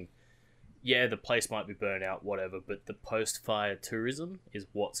saying, yeah, the place might be burnt out, whatever, but the post-fire tourism is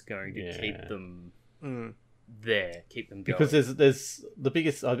what's going to keep Yeah. them Mm. there, keep them going. Because there's the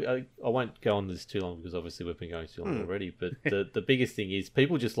biggest. I won't go on this too long because obviously we've been going too long already. But the biggest thing is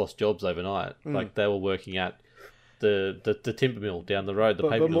people just lost jobs overnight. Like they were working at the timber mill down the road, the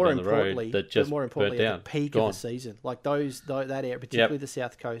paper mill down the road that just more importantly, burnt at down. the peak Gone. of the season, like that area, particularly the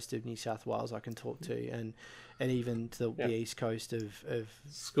south coast of New South Wales, I can talk to, and even to the east coast of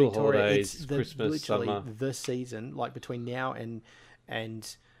School Victoria. holidays, It's Christmas, literally summer. the season, like between now and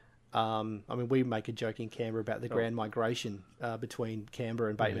I mean, we make a joke in Canberra about the grand migration between Canberra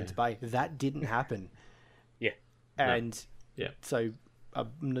and Batemans Bay. That didn't happen, yeah, and Yeah. so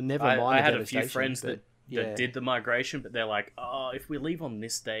never mind. I the had a few devastation, friends but, that did the migration, but they're like, oh, if we leave on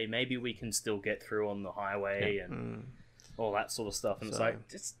this day, maybe we can still get through on the highway and all that sort of stuff. And it's So- like,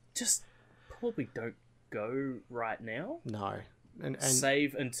 just probably don't go right now. no, and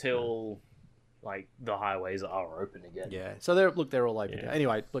Save until like the highways are open again. yeah. So they're all open. Yeah.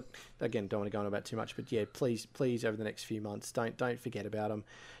 Anyway, look, again, don't want to go on about too much, but yeah, please over the next few months, don't forget about them.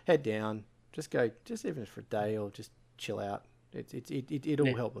 Head down, just go, just even for a day or just chill out. It'll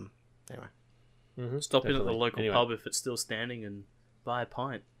Yeah. help them. Anyway. Stop in at the Definitely. local Anyway. pub if it's still standing and buy a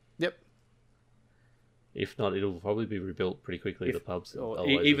pint. Yep. If not, it'll probably be rebuilt pretty quickly. The pubs, Or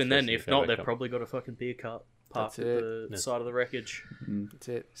otherwise even it's then, just if gonna not, they've come. probably got a fucking beer cart parked That's at it. the side of the wreckage. That's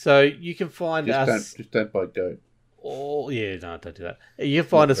it. So you can find us. Just don't buy goat. all. Yeah, no, don't do that. You can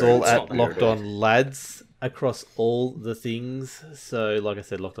find us all It's at not very Locked good. On Lads across all the things. So, like I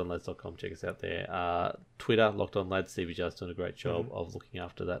said, lockedonlads.com. Check us out there. Twitter, Locked On Lads. Stevie Jar's doing a great job of looking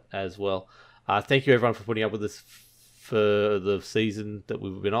after that as well. Thank you everyone for putting up with us for the season that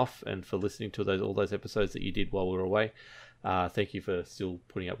we've been off and for listening to all those episodes that you did while we were away. Thank you for still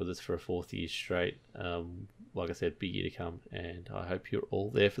putting up with us for a 4th year straight. Like I said, big year to come, and I hope you're all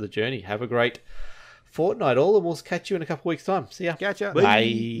there for the journey. Have a great fortnight, all, and we'll catch you in a couple of weeks' time. See ya. Catch ya.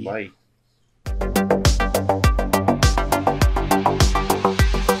 Bye. Bye.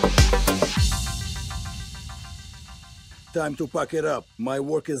 Time to pack it up. My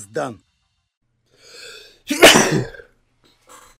work is done.